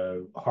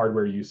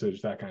 hardware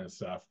usage, that kind of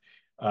stuff.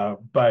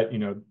 But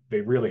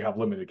they really have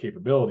limited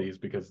capabilities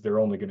because they're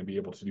only going to be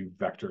able to do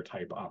vector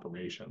type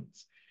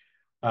operations.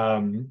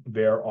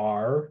 There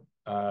are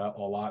a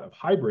lot of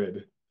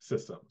hybrid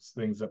systems,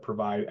 things that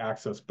provide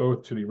access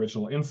both to the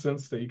original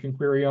instance that you can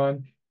query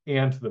on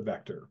and to the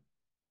vector.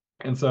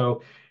 And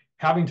so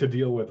having to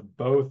deal with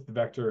both the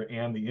vector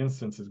and the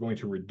instance is going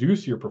to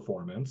reduce your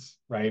performance,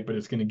 right? But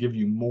it's going to give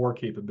you more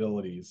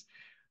capabilities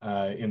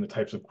in the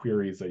types of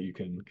queries that you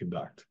can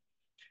conduct.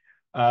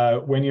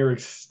 When you're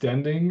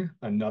extending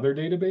another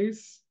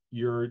database,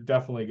 you're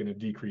definitely going to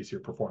decrease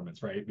your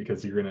performance, right?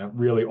 Because you're going to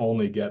really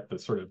only get the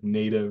sort of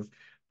native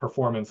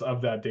performance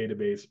of that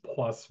database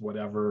plus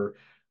whatever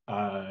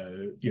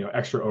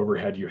extra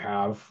overhead you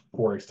have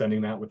for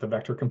extending that with the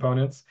vector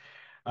components.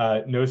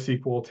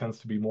 NoSQL tends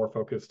to be more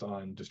focused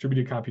on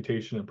distributed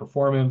computation and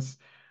performance.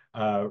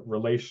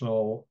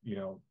 Relational,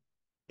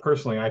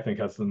 personally, I think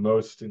has the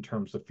most in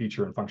terms of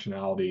feature and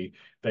functionality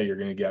that you're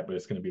going to get, but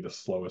it's going to be the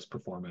slowest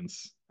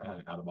performance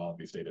out of all of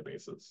these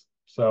databases.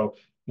 So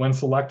when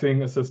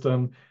selecting a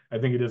system, I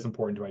think it is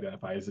important to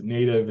identify, is it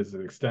native, is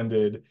it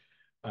extended?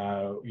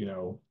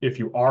 If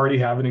you already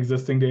have an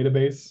existing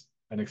database,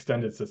 an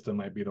extended system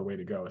might be the way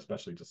to go,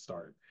 especially to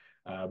start.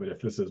 But if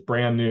this is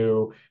brand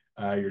new,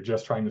 you're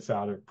just trying this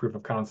out a proof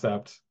of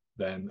concept,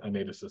 then a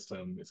native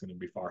system is going to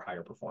be far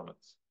higher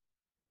performance.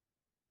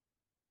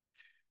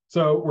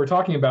 So we're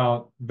talking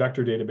about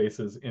vector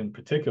databases in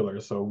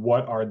particular. So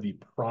what are the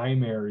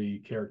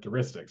primary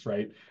characteristics,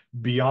 right?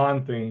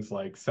 Beyond things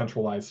like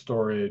centralized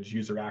storage,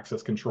 user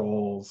access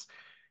controls,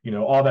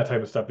 all that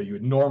type of stuff that you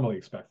would normally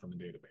expect from a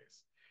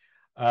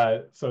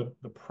database. So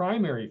the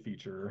primary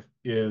feature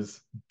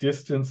is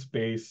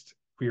distance-based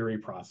query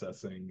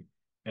processing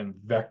and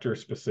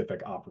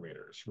vector-specific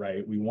operators,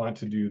 right? We want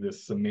to do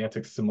this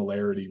semantic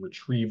similarity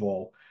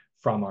retrieval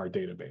from our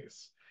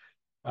database.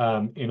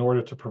 In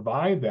order to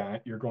provide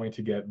that, you're going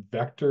to get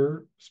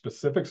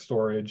vector-specific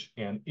storage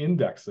and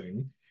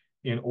indexing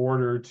in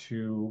order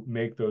to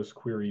make those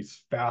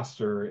queries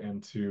faster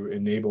and to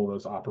enable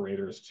those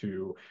operators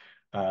to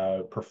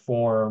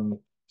perform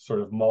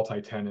sort of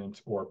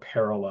multi-tenant or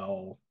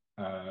parallel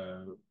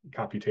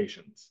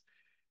computations.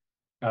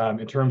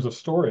 In terms of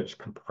storage,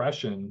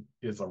 compression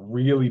is a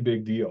really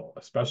big deal,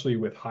 especially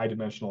with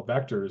high-dimensional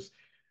vectors.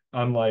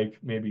 Unlike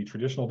maybe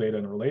traditional data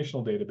in a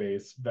relational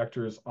database,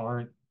 vectors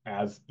aren't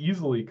as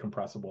easily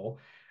compressible,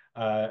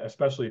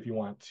 especially if you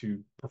want to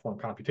perform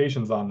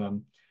computations on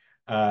them.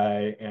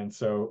 And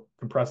so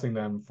compressing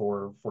them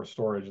for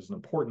storage is an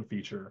important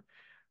feature.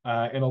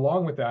 And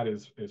along with that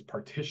is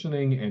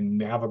partitioning and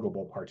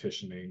navigable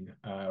partitioning,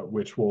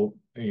 which will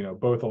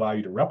both allow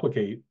you to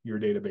replicate your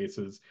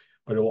databases,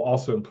 but it will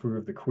also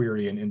improve the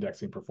query and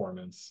indexing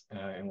performance.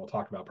 And we'll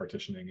talk about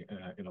partitioning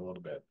in a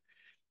little bit.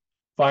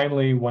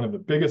 Finally, one of the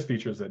biggest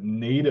features that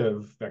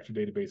native vector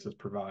databases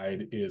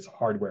provide is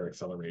hardware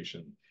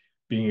acceleration,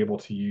 being able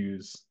to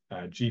use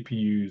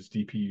GPUs,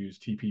 DPUs,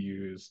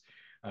 TPUs,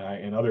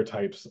 and other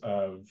types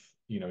of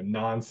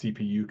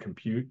non-CPU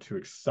compute to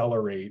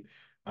accelerate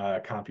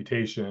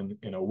computation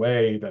in a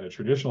way that a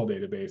traditional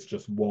database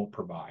just won't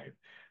provide,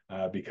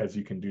 because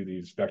you can do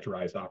these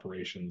vectorized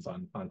operations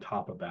on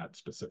top of that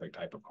specific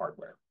type of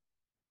hardware.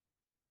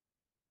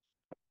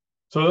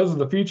 So those are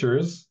the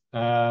features.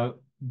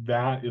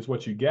 That is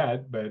what you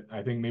get, but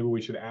I think maybe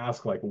we should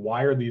ask, like,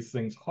 why are these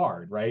things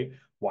hard, right?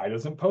 Why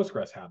doesn't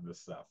Postgres have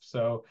this stuff?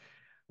 So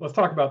let's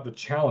talk about the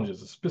challenges,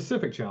 the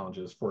specific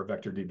challenges for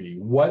vector DB,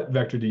 what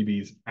vector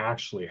DBs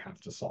actually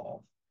have to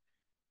solve.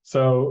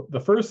 So the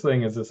first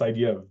thing is this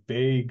idea of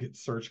vague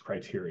search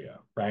criteria,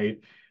 right?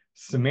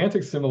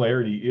 Semantic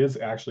similarity is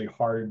actually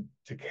hard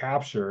to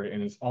capture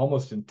and is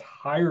almost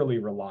entirely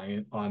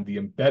reliant on the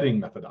embedding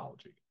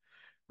methodology,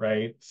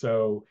 right?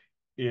 So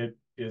it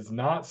is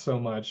not so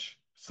much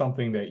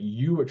something that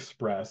you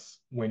express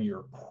when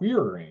you're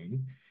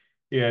querying.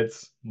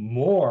 It's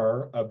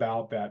more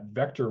about that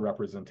vector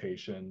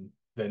representation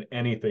than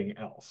anything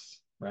else,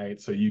 right?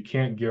 So you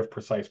can't give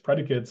precise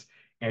predicates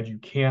and you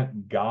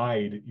can't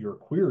guide your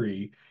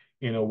query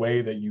in a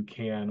way that you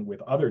can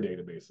with other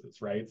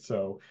databases, right?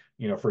 So,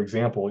 for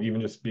example,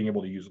 even just being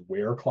able to use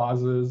where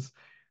clauses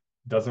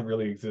doesn't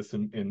really exist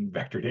in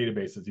vector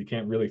databases. You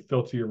can't really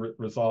filter your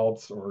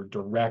results or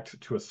direct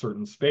to a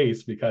certain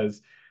space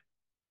because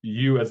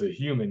you as a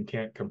human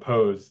can't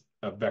compose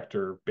a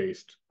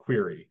vector-based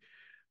query.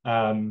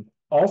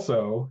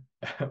 Also,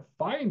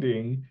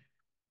 finding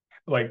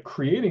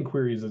creating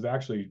queries is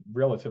actually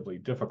relatively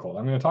difficult.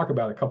 I'm going to talk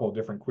about a couple of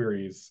different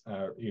queries,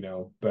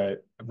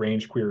 but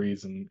range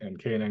queries and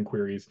KNN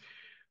queries.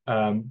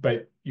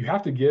 But you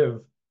have to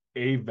give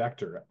a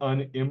vector,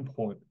 an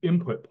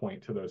input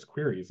point to those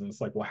queries. And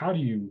it's like, well, how do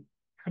you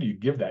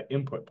give that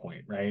input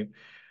point, right?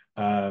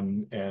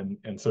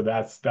 And so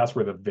that's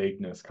where the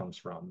vagueness comes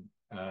from.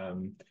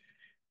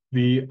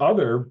 The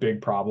other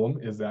big problem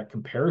is that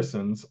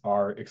comparisons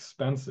are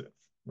expensive,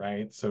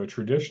 right? So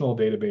traditional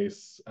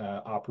database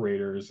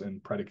operators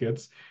and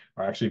predicates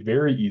are actually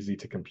very easy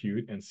to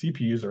compute, and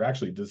CPUs are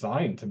actually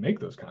designed to make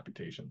those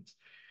computations.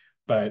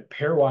 But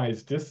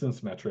pairwise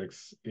distance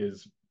metrics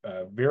is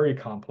very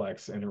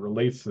complex, and it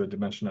relates to the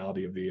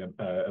dimensionality of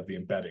the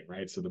embedding,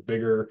 right? So the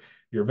bigger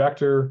your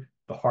vector,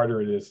 the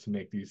harder it is to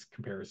make these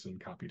comparison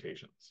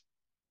computations.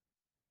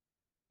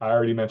 I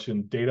already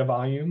mentioned data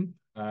volume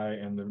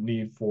and the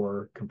need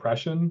for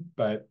compression,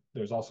 but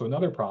there's also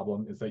another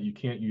problem is that you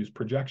can't use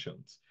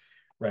projections,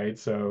 right?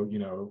 So,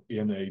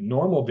 in a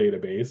normal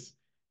database,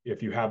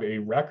 if you have a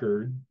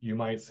record, you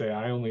might say,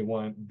 I only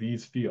want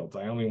these fields.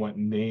 I only want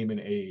name and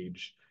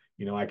age.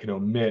 I can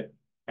omit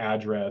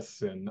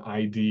address and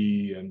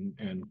ID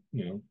and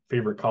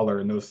favorite color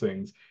and those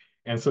things.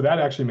 And so that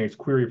actually makes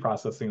query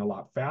processing a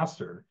lot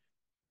faster.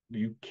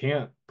 You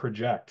can't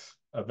project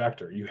a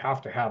vector. You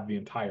have to have the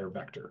entire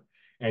vector,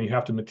 and you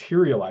have to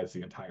materialize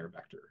the entire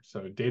vector.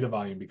 So data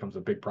volume becomes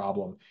a big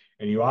problem,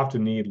 and you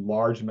often need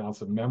large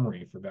amounts of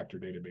memory for vector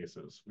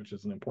databases, which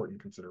is an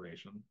important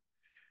consideration.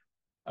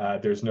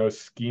 There's no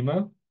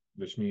schema,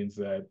 which means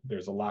that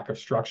there's a lack of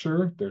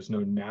structure. There's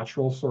no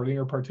natural sorting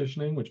or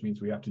partitioning, which means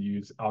we have to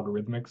use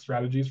algorithmic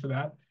strategies for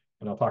that.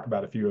 And I'll talk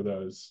about a few of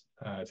those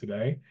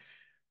today.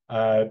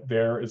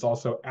 There is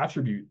also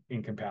attribute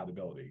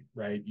incompatibility,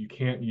 right? You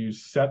can't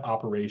use set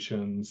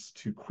operations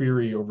to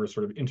query over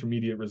sort of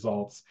intermediate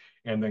results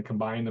and then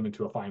combine them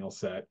into a final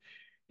set.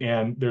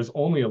 And there's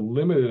only a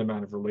limited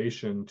amount of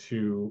relation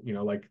to,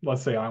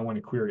 let's say I want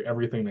to query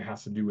everything that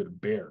has to do with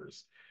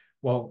bears.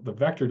 Well, the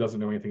vector doesn't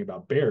know anything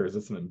about bears.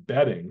 It's an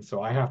embedding.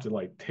 So I have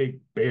to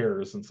take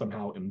bears and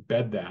somehow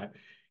embed that.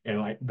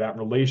 And that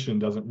relation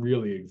doesn't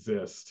really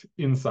exist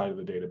inside of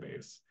the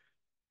database.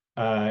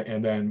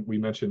 And then we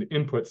mentioned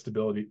input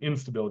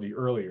instability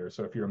earlier.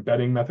 So if your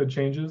embedding method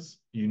changes,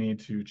 you need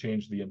to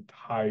change the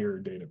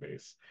entire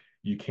database.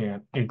 You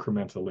can't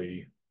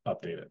incrementally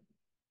update it.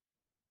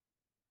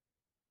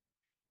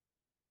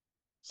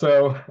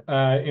 So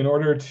in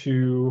order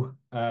to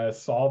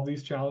solve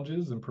these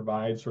challenges and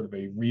provide sort of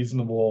a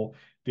reasonable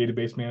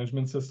database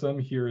management system,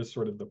 here is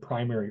sort of the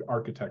primary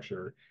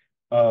architecture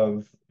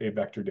of a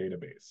vector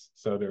database.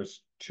 So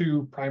there's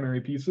two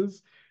primary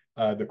pieces,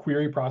 the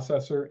query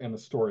processor and the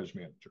storage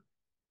manager.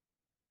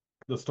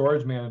 The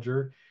storage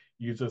manager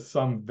uses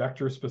some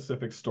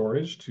vector-specific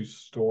storage to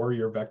store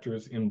your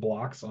vectors in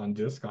blocks on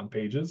disk on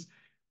pages,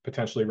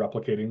 potentially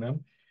replicating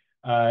them.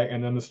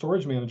 And then the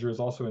storage manager is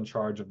also in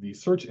charge of the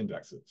search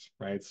indexes,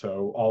 right?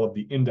 So all of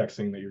the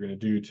indexing that you're going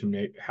to do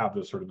to have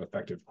those sort of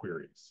effective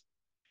queries.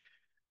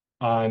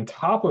 On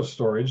top of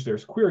storage,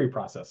 there's query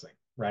processing,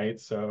 right?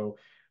 So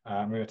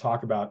I'm going to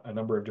talk about a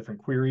number of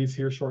different queries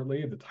here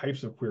shortly, the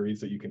types of queries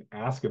that you can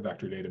ask a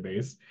vector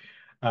database.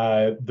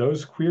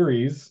 Those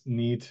queries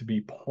need to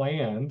be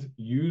planned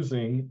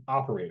using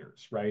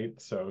operators, right?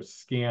 So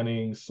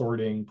scanning,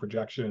 sorting,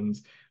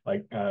 projections,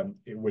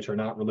 which are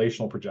not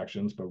relational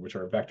projections, but which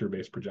are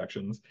vector-based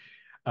projections.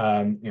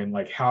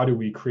 And how do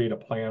we create a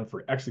plan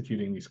for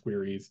executing these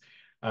queries?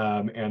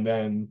 And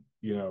then,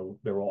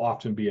 there will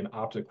often be an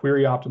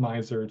query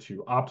optimizer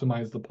to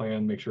optimize the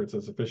plan, make sure it's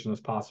as efficient as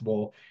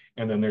possible.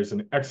 And then there's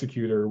an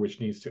executor,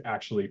 which needs to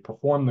actually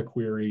perform the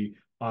query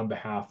on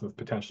behalf of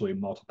potentially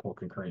multiple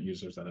concurrent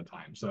users at a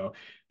time. So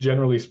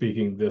generally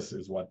speaking, this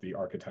is what the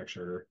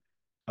architecture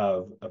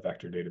of a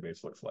vector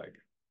database looks like.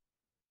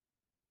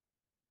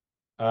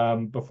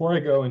 Before I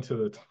go into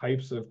the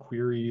types of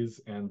queries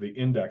and the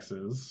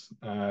indexes,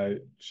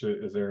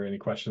 is there any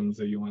questions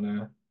that you want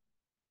to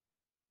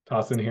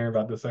toss in here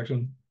about this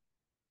section?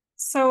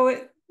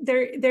 So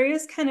there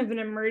is kind of an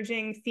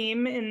emerging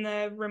theme in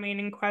the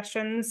remaining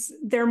questions.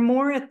 They're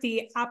more at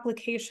the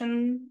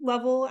application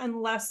level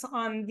and less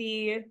on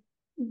the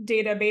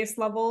database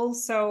level.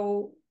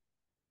 So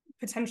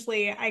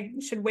potentially I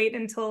should wait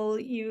until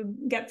you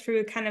get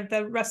through kind of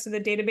the rest of the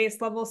database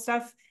level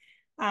stuff.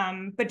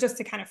 But just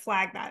to kind of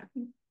flag that.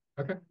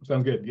 Okay,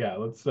 sounds good. Yeah,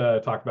 let's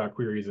talk about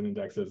queries and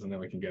indexes, and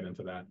then we can get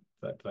into that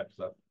type of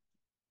stuff.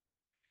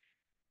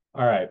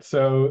 All right,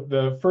 so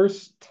the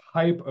first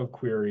type of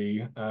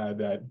query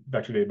that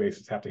vector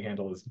databases have to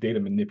handle is data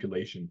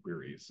manipulation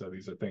queries. So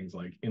these are things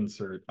like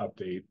insert,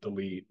 update,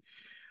 delete.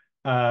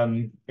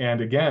 And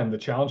again, the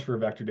challenge for a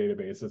vector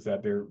database is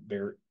that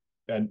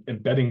an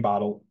embedding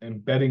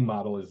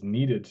model is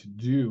needed to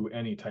do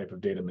any type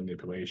of data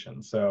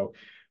manipulation. So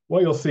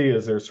what you'll see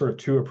is there's sort of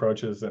two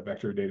approaches that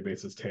vector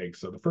databases take.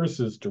 So the first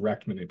is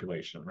direct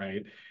manipulation,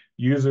 right?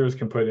 Users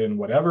can put in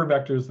whatever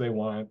vectors they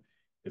want.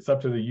 It's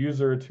up to the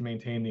user to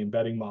maintain the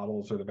embedding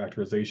models or the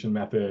vectorization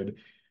method.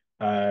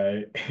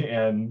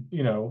 And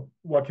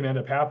what can end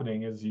up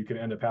happening is you can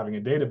end up having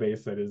a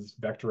database that is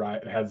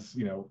vectorized, has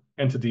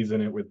entities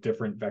in it with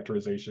different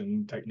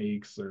vectorization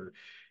techniques or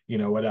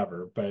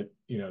whatever. But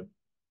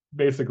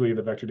basically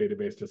the vector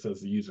database just says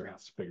the user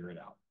has to figure it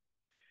out.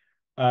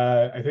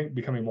 I think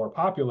becoming more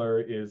popular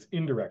is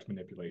indirect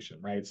manipulation,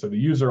 right? So the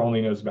user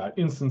only knows about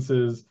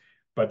instances,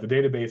 but the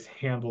database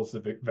handles the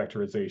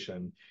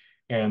vectorization.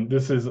 And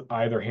this is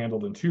either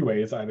handled in two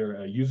ways, either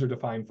a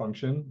user-defined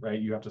function, right?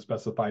 You have to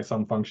specify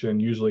some function,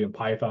 usually in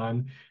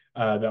Python,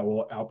 that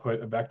will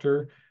output a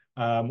vector.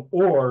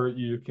 Or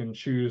you can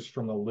choose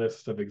from a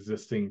list of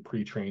existing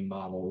pre-trained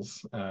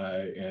models,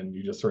 and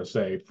you just sort of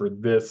say, for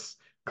this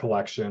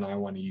collection, I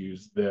want to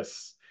use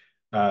this,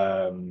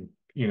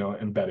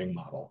 embedding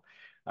model.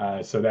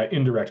 So that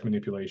indirect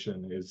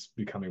manipulation is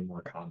becoming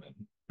more common.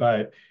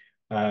 But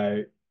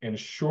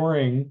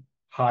ensuring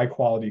high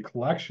quality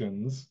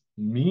collections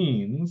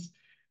means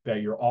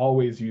that you're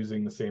always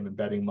using the same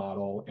embedding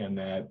model and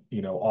that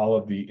all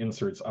of the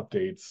inserts,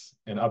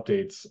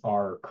 updates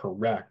are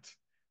correct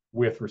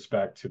with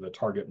respect to the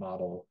target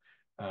model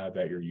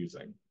that you're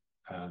using.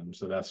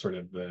 So that's sort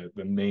of the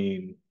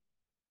main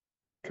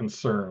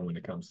concern when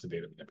it comes to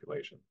data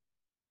manipulation.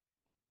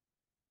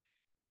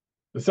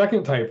 The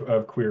second type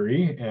of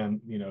query,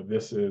 and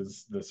this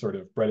is the sort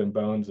of bread and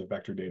bones of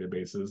vector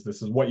databases.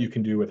 This is what you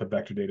can do with a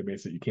vector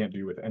database that you can't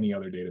do with any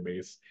other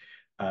database,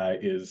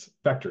 is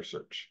vector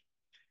search.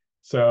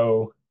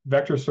 So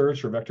vector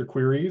search or vector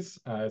queries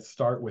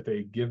start with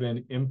a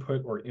given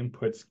input or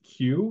inputs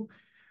queue.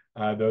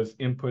 Those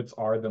inputs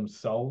are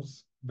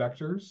themselves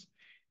vectors.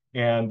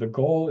 And the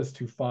goal is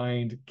to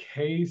find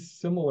k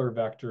similar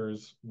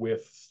vectors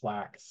with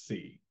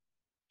 /c.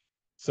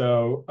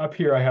 So up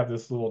here, I have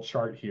this little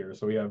chart here.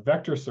 So we have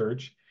vector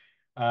search.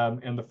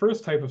 And the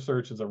first type of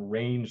search is a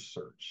range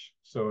search.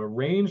 So a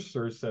range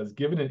search says,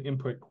 given an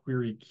input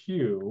query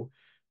queue,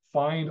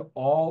 find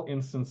all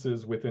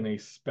instances within a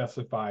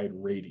specified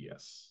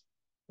radius,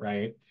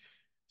 right?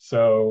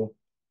 So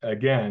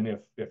again,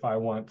 if I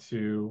want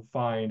to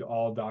find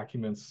all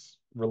documents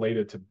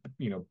related to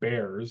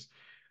bears,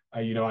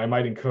 I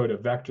might encode a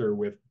vector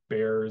with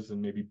bears and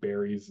maybe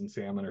berries and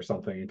salmon or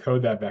something,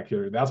 encode that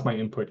vector. That's my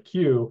input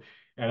queue.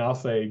 And I'll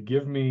say,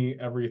 give me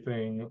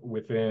everything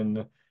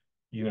within,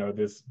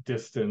 this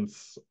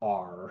distance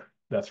R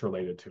that's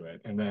related to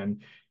it. And then,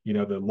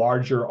 the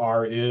larger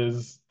R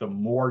is, the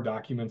more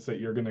documents that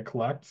you're going to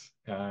collect.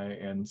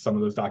 And some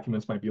of those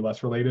documents might be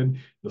less related.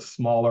 The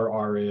smaller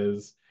R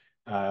is,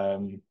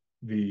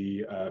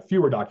 the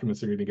fewer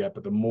documents you're going to get,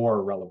 but the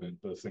more relevant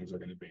those things are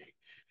going to be.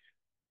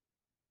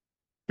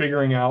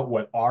 Figuring out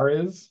what R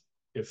is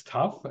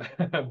tough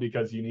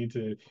because you need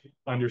to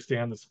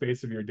understand the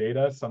space of your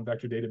data. Some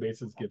vector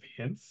databases give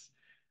hints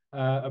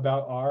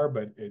about R,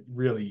 but it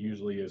really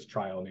usually is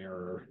trial and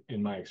error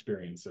in my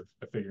experience of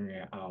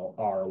figuring out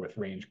R with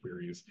range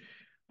queries.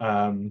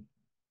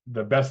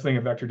 The best thing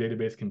a vector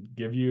database can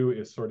give you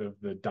is sort of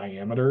the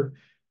diameter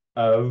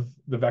of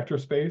the vector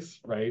space,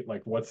 right?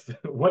 Like what's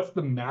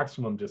the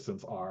maximum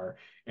distance R,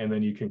 and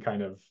then you can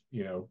kind of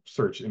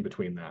search in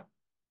between that.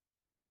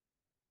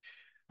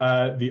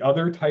 The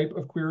other type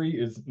of query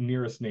is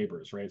nearest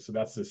neighbors, right? So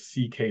that's the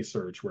CK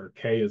search, where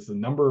K is the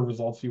number of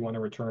results you want to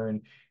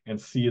return,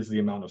 and C is the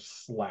amount of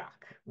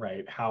slack,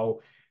 right? How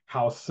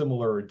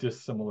similar or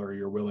dissimilar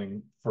you're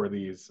willing for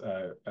these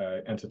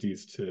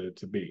entities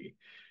to be.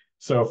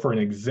 So for an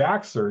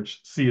exact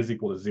search, C is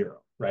equal to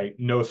 0, right?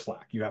 No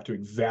slack. You have to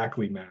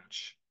exactly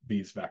match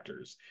these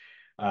vectors.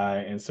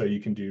 And so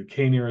you can do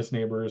K nearest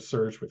neighbors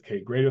search with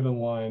K greater than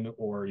 1,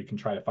 or you can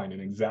try to find an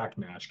exact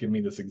match. Give me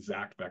this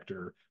exact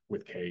vector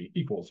with K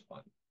equals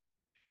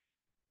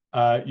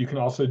 1. You can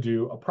also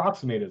do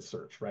approximated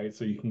search, right?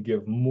 So you can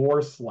give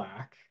more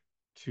slack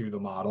to the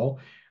model.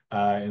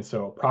 And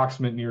so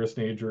approximate nearest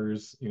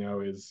neighbors,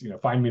 is,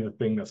 find me the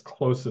thing that's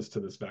closest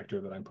to this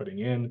vector that I'm putting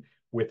in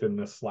within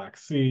this slack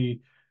C.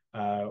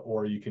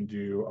 Or you can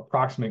do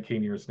approximate K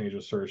nearest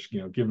neighbor search,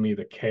 give me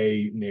the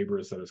K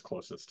neighbors that is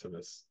closest to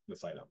this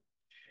item.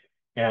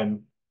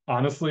 And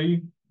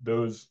honestly,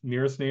 those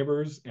nearest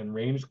neighbors and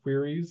range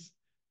queries,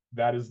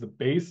 that is the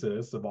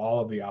basis of all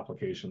of the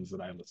applications that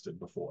I listed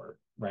before,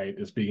 right?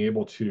 Is being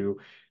able to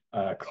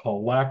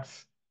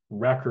collect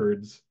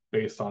records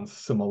based on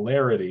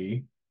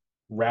similarity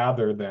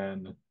rather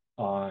than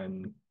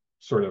on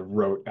sort of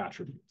rote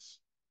attributes.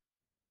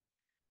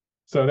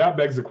 So that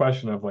begs the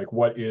question of like,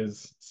 what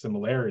is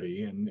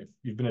similarity? And if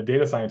you've been a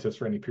data scientist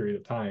for any period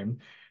of time,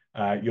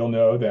 you'll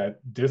know that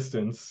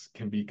distance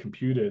can be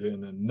computed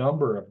in a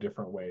number of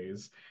different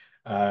ways.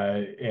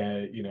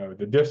 And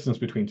the distance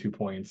between 2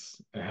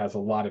 points has a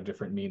lot of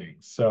different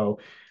meanings. So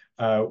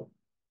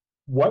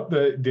what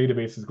the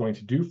database is going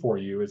to do for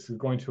you is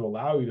going to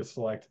allow you to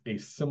select a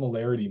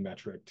similarity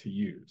metric to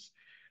use.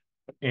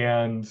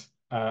 And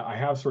I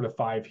have sort of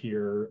 5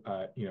 here,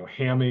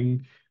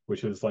 Hamming,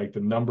 which is like the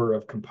number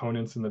of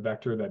components in the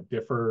vector that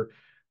differ,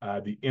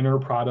 the inner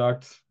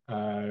product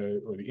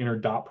or the inner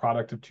dot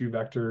product of 2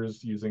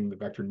 vectors using the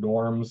vector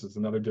norms is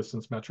another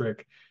distance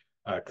metric.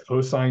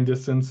 Cosine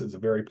distance is a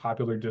very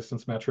popular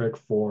distance metric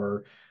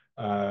for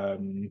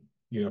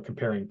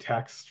comparing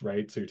text,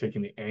 right? So you're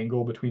taking the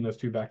angle between those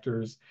 2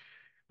 vectors.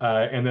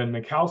 And then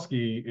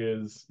Minkowski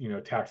is,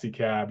 taxi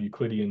cab,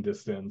 Euclidean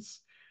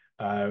distance.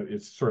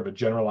 It's sort of a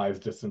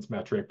generalized distance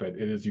metric, but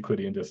it is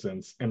Euclidean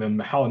distance. And then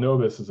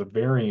Mahalanobis is a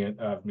variant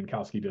of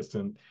Minkowski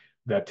distance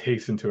that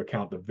takes into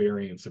account the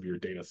variance of your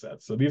data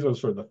set. So these are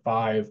sort of the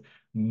 5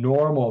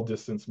 normal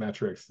distance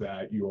metrics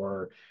that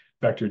your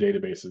vector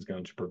database is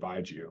going to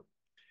provide you.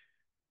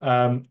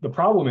 The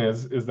problem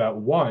is that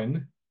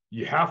one,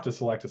 you have to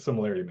select a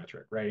similarity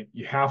metric, right?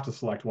 You have to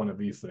select one of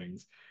these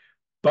things.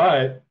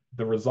 But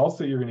the results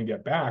that you're going to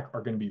get back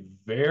are going to be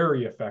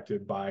very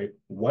affected by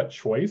what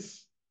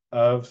choice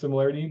of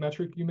similarity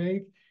metric you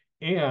make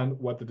and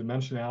what the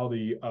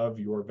dimensionality of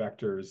your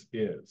vectors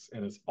is.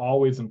 And it's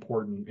always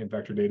important in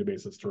vector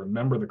databases to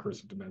remember the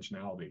curse of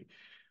dimensionality,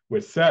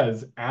 which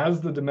says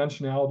as the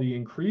dimensionality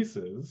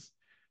increases,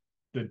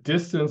 the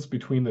distance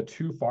between the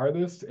 2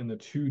 farthest and the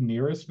 2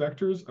 nearest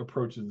vectors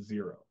approaches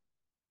 0,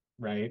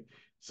 right?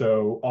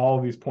 So all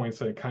of these points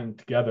that come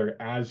together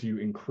as you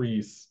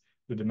increase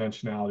the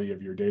dimensionality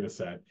of your data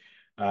set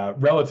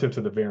relative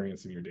to the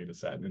variance in your data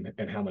set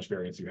and how much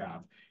variance you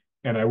have.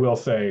 And I will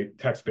say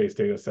text-based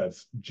data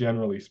sets,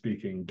 generally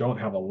speaking, don't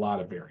have a lot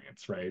of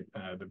variance, right?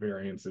 The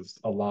variance is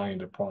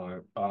aligned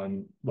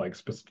on like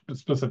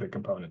specific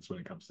components when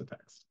it comes to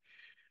text.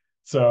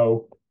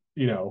 So,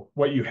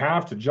 what you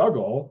have to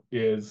juggle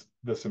is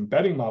this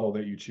embedding model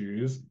that you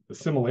choose, the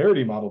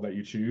similarity model that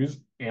you choose,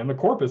 and the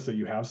corpus that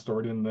you have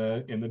stored in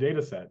the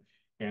data set.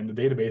 And the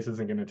database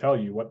isn't going to tell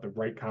you what the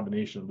right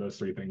combination of those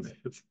 3 things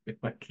is.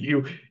 Like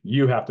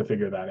you have to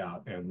figure that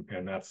out, and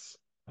that's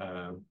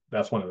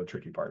one of the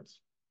tricky parts.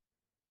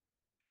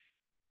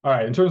 All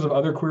right, in terms of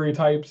other query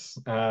types,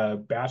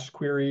 batch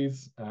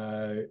queries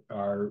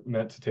are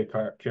meant to take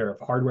care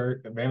of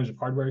advantage of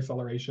hardware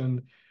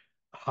acceleration.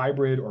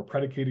 Hybrid or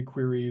predicated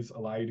queries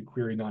allow you to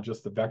query not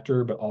just the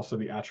vector, but also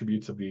the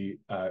attributes of the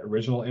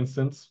original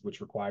instance,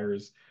 which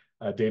requires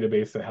a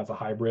database that has a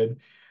hybrid.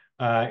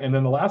 And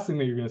then the last thing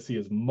that you're going to see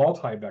is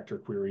multi-vector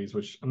queries,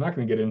 which I'm not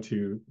going to get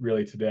into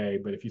really today,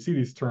 but if you see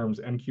these terms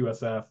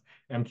MQSF,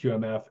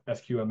 MQMF,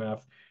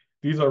 SQMF,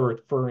 these are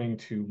referring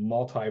to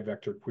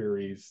multi-vector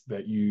queries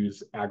that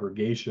use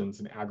aggregations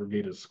and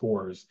aggregated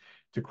scores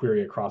to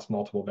query across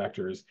multiple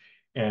vectors.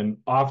 And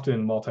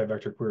often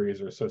multi-vector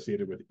queries are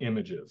associated with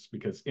images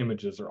because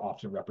images are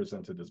often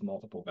represented as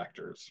multiple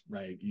vectors,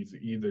 right?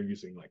 Either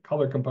using like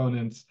color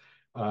components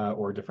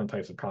or different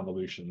types of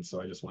convolutions. So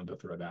I just wanted to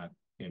throw that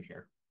in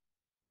here.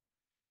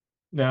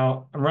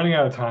 Now, I'm running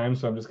out of time,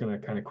 so I'm just going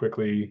to kind of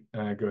quickly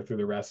go through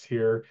the rest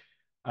here.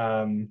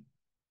 The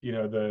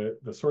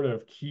sort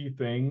of key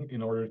thing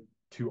in order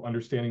to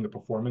understanding the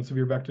performance of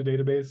your vector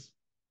database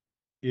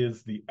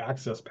is the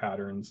access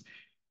patterns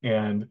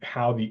and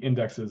how the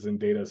indexes and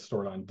data is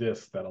stored on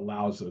disk that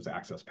allows those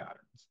access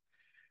patterns.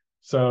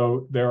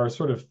 So there are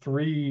sort of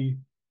 3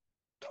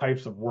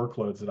 types of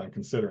workloads that I'm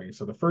considering.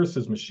 So the first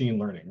is machine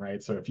learning,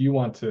 right? So if you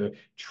want to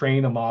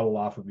train a model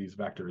off of these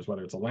vectors,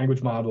 whether it's a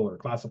language model or a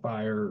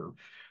classifier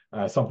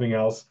or something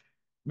else,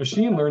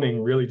 machine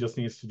learning really just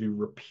needs to do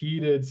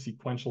repeated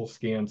sequential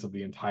scans of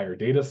the entire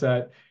data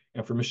set.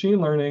 And for machine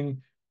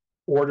learning,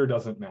 order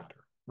doesn't matter,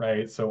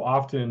 right? So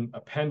often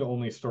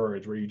append-only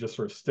storage where you just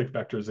sort of stick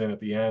vectors in at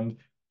the end,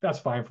 that's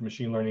fine for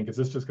machine learning because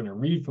it's just going to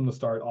read from the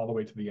start all the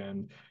way to the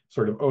end,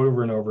 sort of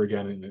over and over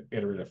again in an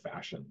iterative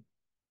fashion.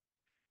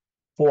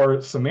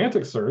 For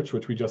semantic search,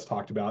 which we just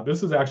talked about,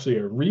 this is actually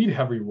a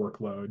read-heavy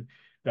workload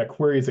that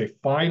queries a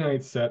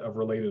finite set of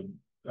related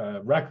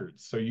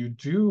records. So you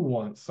do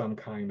want some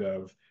kind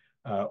of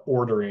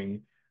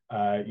ordering.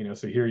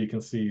 So here you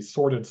can see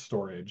sorted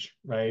storage,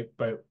 right?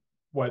 But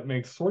what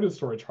makes sorted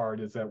storage hard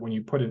is that when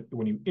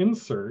you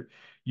insert,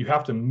 you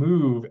have to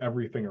move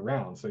everything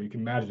around. So you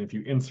can imagine if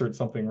you insert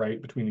something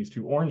right between these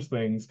 2 orange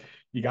things,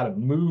 you got to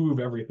move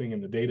everything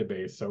in the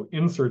database. So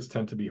inserts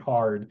tend to be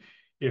hard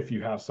if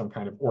you have some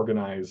kind of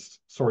organized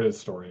sorted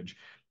storage.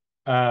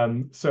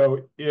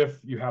 So if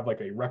you have like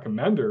a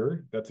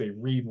recommender that's a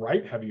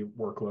read-write heavy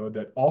workload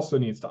that also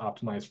needs to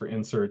optimize for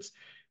inserts,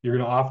 you're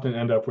going to often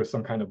end up with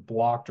some kind of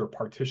blocked or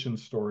partition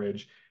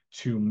storage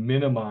to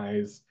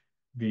minimize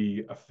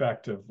the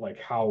effect of like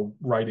how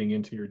writing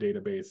into your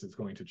database is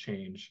going to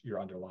change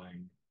your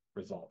underlying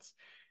results.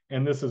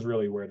 And this is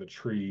really where the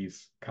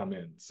trees come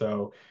in.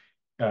 So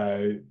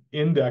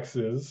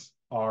indexes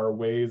are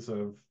ways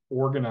of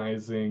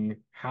organizing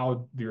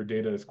how your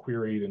data is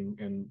queried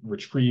and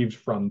retrieved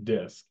from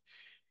disk.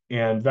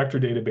 And vector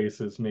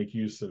databases make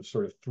use of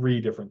sort of 3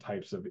 different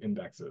types of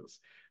indexes.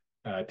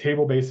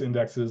 Table-based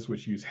indexes,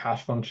 which use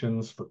hash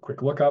functions for quick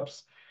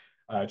lookups.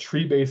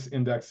 tree-based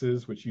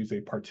indexes, which use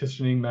a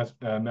partitioning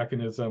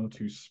mechanism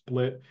to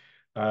split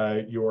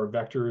your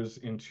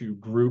vectors into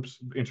groups,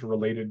 into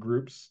related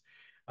groups.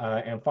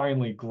 And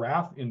finally,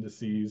 graph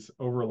indices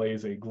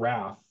overlays a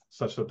graph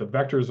such that the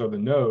vectors are the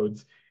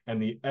nodes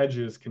and the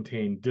edges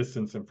contain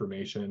distance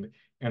information.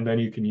 And then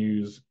you can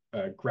use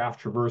graph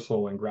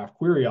traversal and graph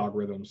query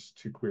algorithms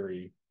to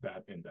query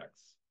that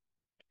index.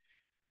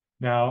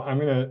 Now, I'm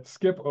going to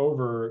skip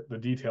over the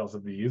details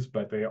of these,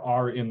 but they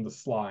are in the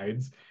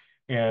slides.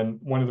 And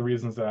one of the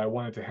reasons that I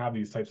wanted to have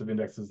these types of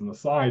indexes in the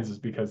slides is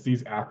because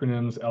these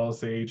acronyms,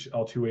 LSH,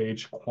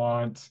 L2H,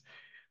 Quant,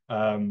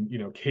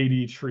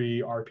 KD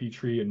tree, RP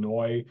tree, and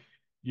NOI,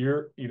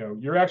 you're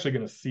actually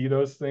going to see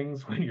those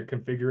things when you're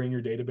configuring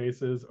your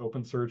databases,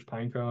 OpenSearch,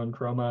 Pinecone,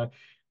 Chroma.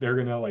 They're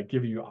going to like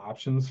give you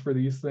options for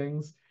these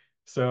things.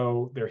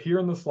 So they're here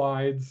in the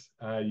slides.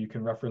 You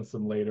can reference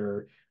them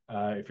later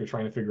if you're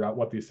trying to figure out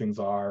what these things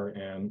are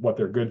and what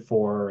they're good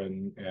for,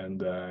 and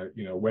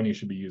when you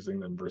should be using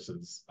them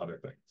versus other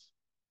things.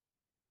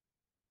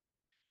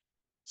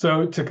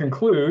 So to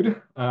conclude,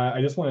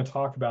 I just want to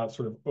talk about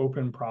sort of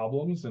open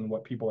problems and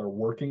what people are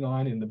working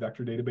on in the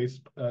vector database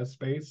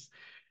space,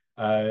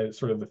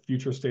 sort of the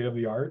future state of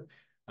the art.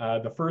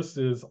 The first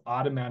is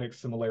automatic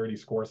similarity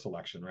score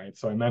selection, right?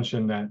 So I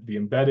mentioned that the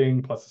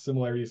embedding plus the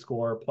similarity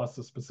score plus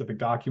the specific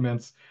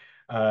documents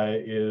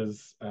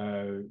is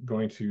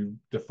going to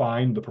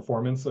define the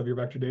performance of your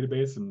vector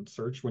database and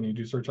search when you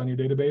do search on your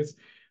database.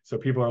 So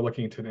people are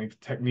looking to make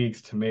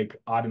techniques to make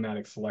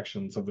automatic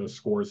selections of those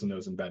scores and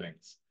those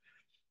embeddings.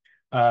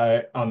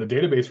 On the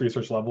database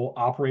research level,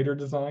 operator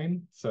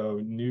design. So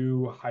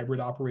new hybrid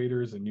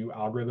operators and new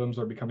algorithms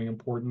are becoming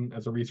important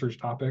as a research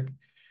topic,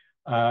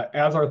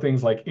 as are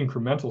things like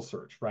incremental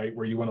search, right?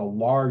 Where you want a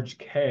large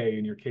K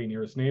in your K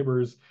nearest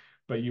neighbors,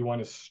 but you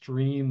want to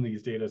stream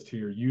these data to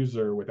your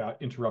user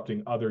without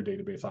interrupting other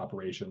database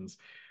operations.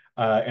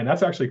 And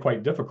that's actually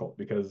quite difficult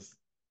because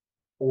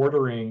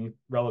ordering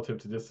relative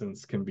to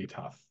distance can be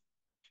tough.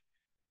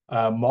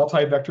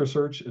 Multi-vector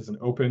search is an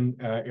open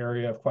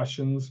area of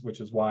questions, which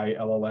is why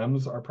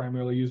LLMs are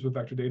primarily used with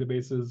vector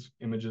databases.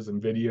 Images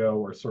and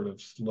video are sort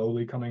of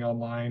slowly coming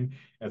online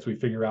as we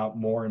figure out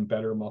more and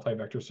better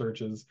multi-vector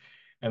searches.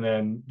 And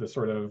then the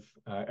sort of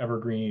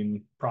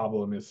evergreen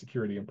problem is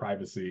security and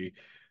privacy.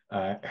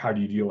 How do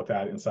you deal with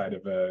that inside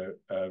of a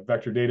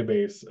vector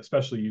database,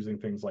 especially using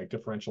things like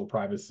differential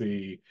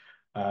privacy,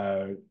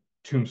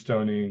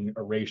 tombstoning,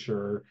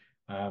 erasure?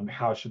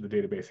 How should the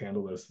database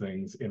handle those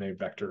things in a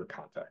vector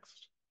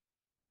context?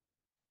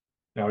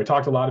 Now, we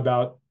talked a lot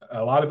about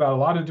a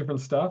lot of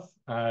different stuff,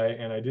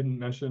 and I didn't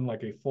mention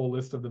like a full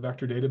list of the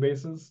vector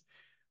databases.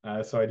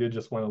 So I did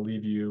just want to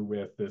leave you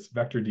with this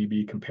vector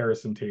DB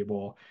comparison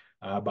table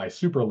by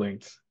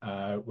Superlinked,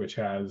 which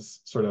has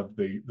sort of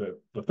the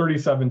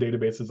 37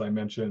 databases I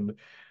mentioned,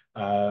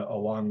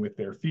 along with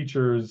their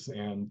features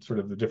and sort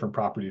of the different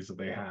properties that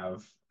they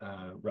have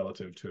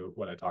relative to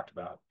what I talked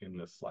about in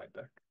this slide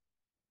deck.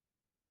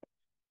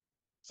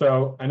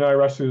 So I know I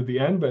rushed through at the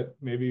end, but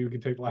maybe we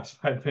could take the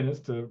last 5 minutes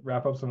to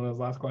wrap up some of those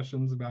last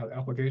questions about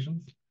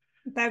applications.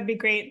 That would be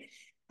great.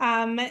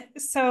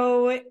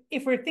 So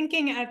if we're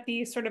thinking at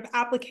the sort of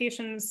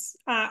applications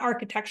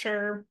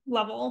architecture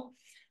level,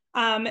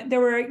 there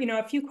were,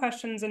 a few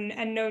questions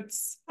and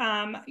notes,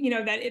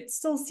 that it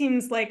still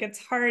seems like it's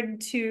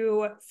hard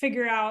to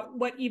figure out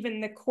what even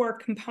the core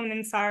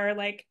components are,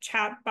 like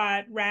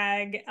chatbot,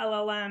 RAG,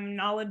 LLM,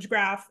 knowledge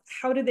graph.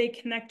 How do they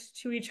connect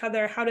to each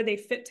other? How do they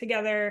fit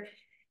together?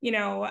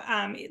 What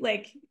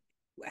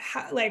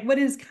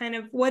is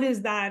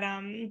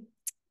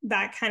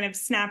that kind of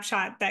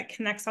snapshot that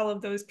connects all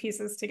of those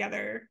pieces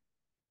together?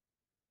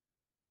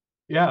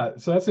 Yeah,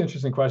 so that's an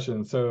interesting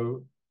question.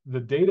 So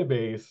the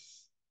database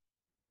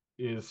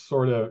is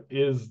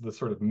the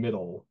sort of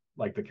middle,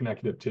 like the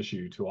connective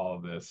tissue to all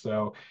of this.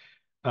 So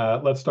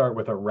let's start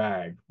with a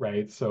RAG,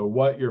 right? So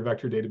what your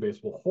vector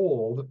database will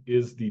hold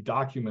is the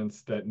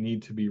documents that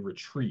need to be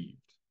retrieved,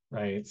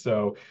 right?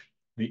 So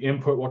the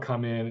input will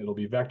come in, it'll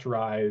be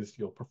vectorized,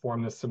 you'll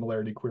perform this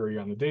similarity query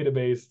on the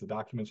database, the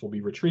documents will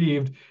be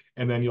retrieved,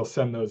 and then you'll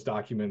send those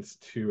documents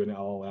to an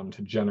LLM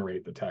to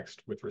generate the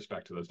text with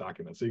respect to those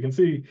documents. So you can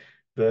see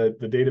the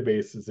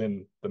database is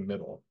in the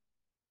middle.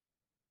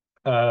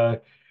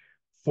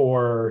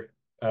 For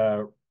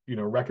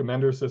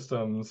recommender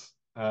systems,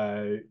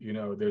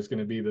 there's going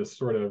to be this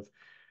sort of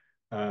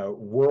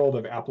world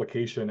of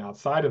application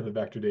outside of the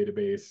vector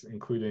database,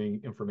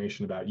 including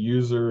information about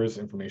users,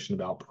 information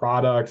about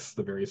products,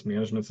 the various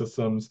management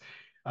systems,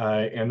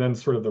 and then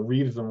sort of the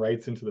reads and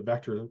writes into the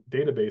vector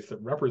database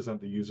that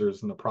represent the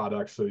users and the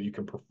products so that you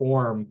can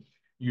perform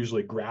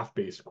usually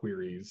graph-based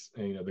queries.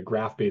 And, the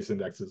graph-based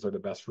indexes are the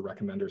best for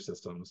recommender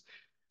systems.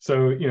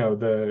 So,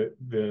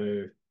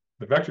 the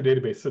vector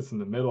database sits in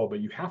the middle,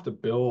 but you have to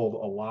build a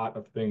lot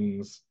of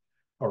things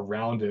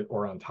around it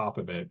or on top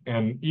of it.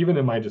 And even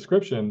in my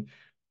description,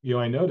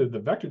 I noted the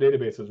vector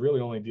database is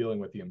really only dealing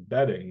with the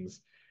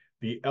embeddings.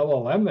 The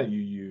LLM that you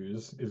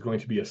use is going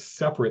to be a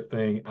separate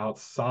thing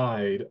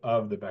outside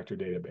of the vector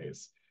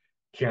database.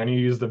 Can you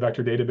use the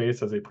vector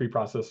database as a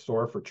preprocessed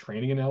store for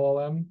training an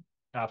LLM?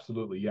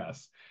 Absolutely,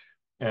 yes.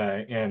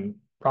 And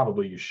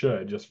probably you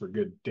should, just for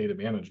good data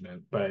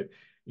management, but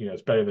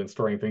it's better than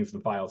storing things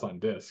in files on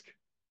disk.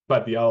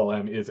 But the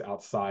LLM is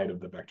outside of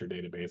the vector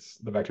database.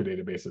 The vector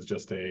database is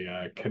just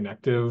a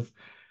connective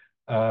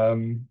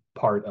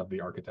part of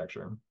the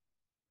architecture.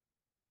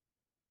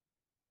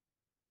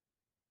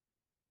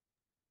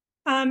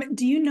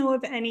 Do you know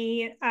of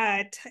any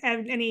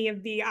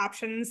of the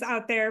options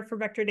out there for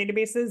vector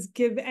databases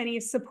give any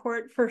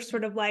support for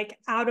sort of like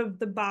out of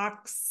the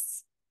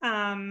box,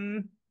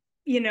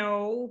 you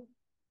know,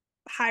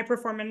 high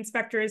performance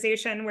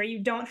vectorization where you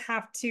don't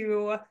have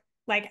to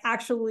like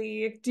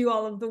actually do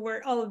all of the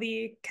work, all of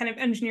the kind of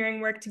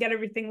engineering work to get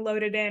everything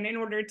loaded in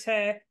order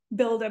to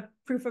build a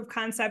proof of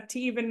concept to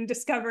even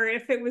discover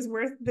if it was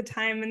worth the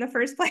time in the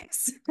first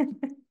place?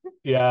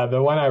 Yeah,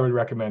 the one I would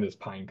recommend is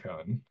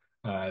Pinecone.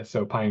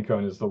 So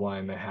Pinecone is the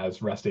one that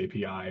has REST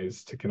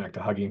APIs to connect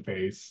to Hugging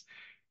Face.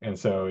 And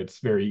so it's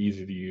very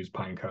easy to use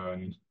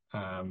Pinecone.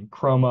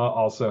 Chroma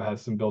also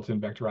has some built-in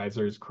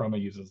vectorizers. Chroma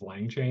uses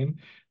LangChain.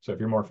 So if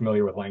you're more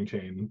familiar with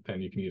LangChain,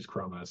 then you can use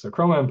Chroma. So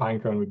Chroma and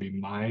Pinecone would be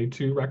my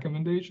two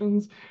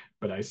recommendations,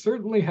 but I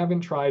certainly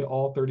haven't tried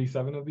all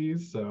 37 of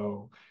these.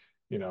 So,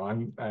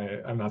 I'm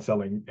not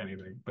selling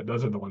anything, but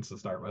those are the ones to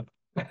start with.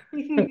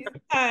 We can,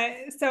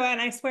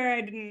 and I swear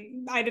I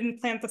didn't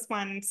plant this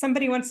one.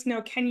 Somebody wants to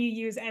know, can you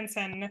use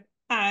Ensign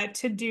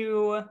to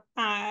do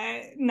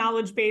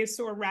knowledge base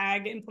or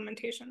RAG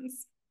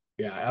implementations?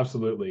 Yeah,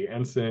 absolutely.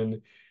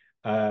 Ensign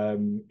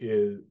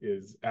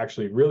is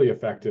actually really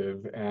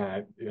effective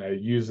at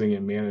using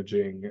and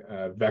managing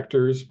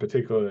vectors,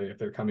 particularly if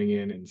they're coming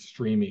in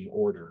streaming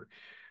order.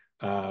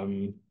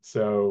 Ensign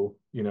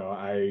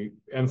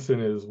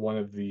is one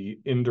of the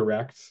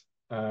indirect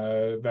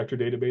vector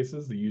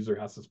databases. The user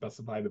has to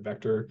specify the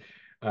vector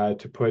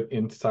to put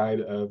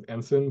inside of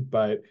Ensign,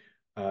 but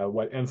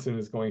what Ensign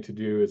is going to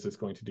do is it's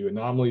going to do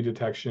anomaly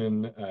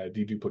detection,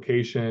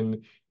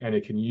 deduplication, and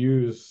it can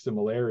use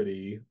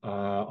similarity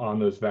on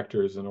those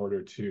vectors in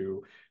order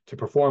to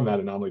perform that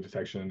anomaly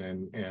detection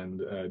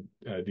and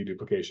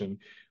deduplication.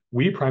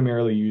 We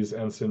primarily use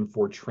Ensign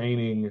for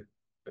training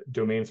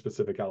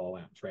domain-specific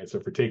LLMs, right? So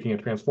for taking a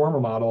transformer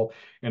model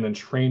and then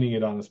training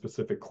it on a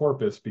specific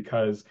corpus,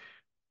 because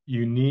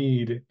you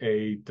need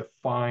a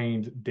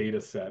defined data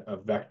set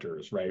of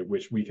vectors, right?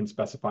 Which we can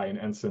specify in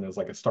Ensign as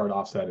like a start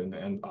offset and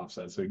an end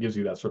offset. So it gives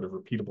you that sort of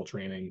repeatable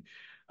training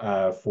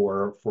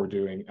for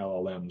doing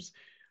LLMs.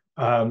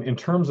 In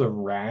terms of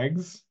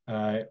RAGs,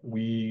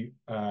 we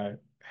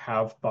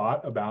have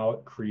thought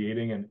about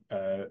creating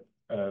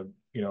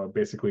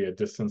basically a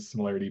distance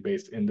similarity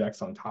based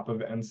index on top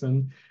of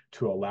Ensign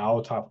to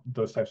allow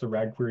those types of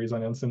RAG queries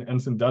on Ensign.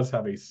 Ensign does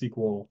have a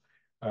SQL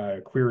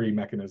query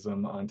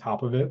mechanism on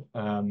top of it.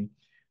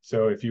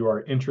 So if you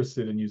are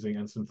interested in using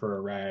Ensign for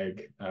a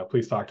RAG,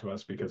 please talk to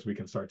us because we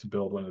can start to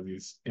build one of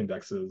these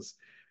indexes.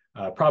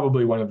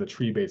 Probably one of the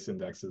tree-based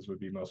indexes would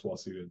be most well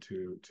suited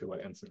to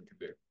what Ensign can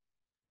do.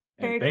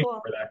 And Very thank cool.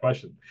 you for that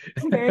question.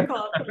 Very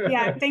cool.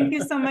 Yeah, thank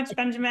you so much,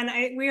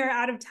 Benjamin. We are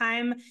out of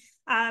time.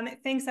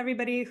 Thanks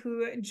everybody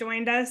who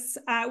joined us.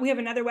 We have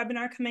another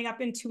webinar coming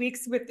up in 2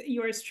 weeks with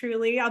yours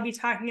truly. I'll be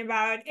talking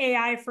about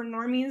AI for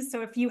normies.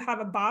 So if you have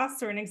a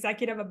boss or an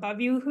executive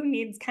above you who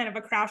needs kind of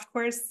a crash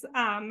course,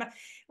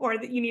 or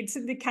that you need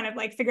to kind of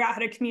like figure out how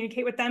to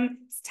communicate with them,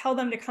 tell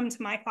them to come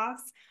to my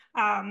class.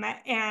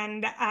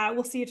 And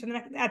we'll see you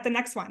at the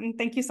next one.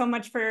 Thank you so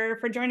much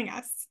for joining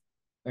us.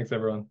 Thanks,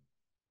 everyone.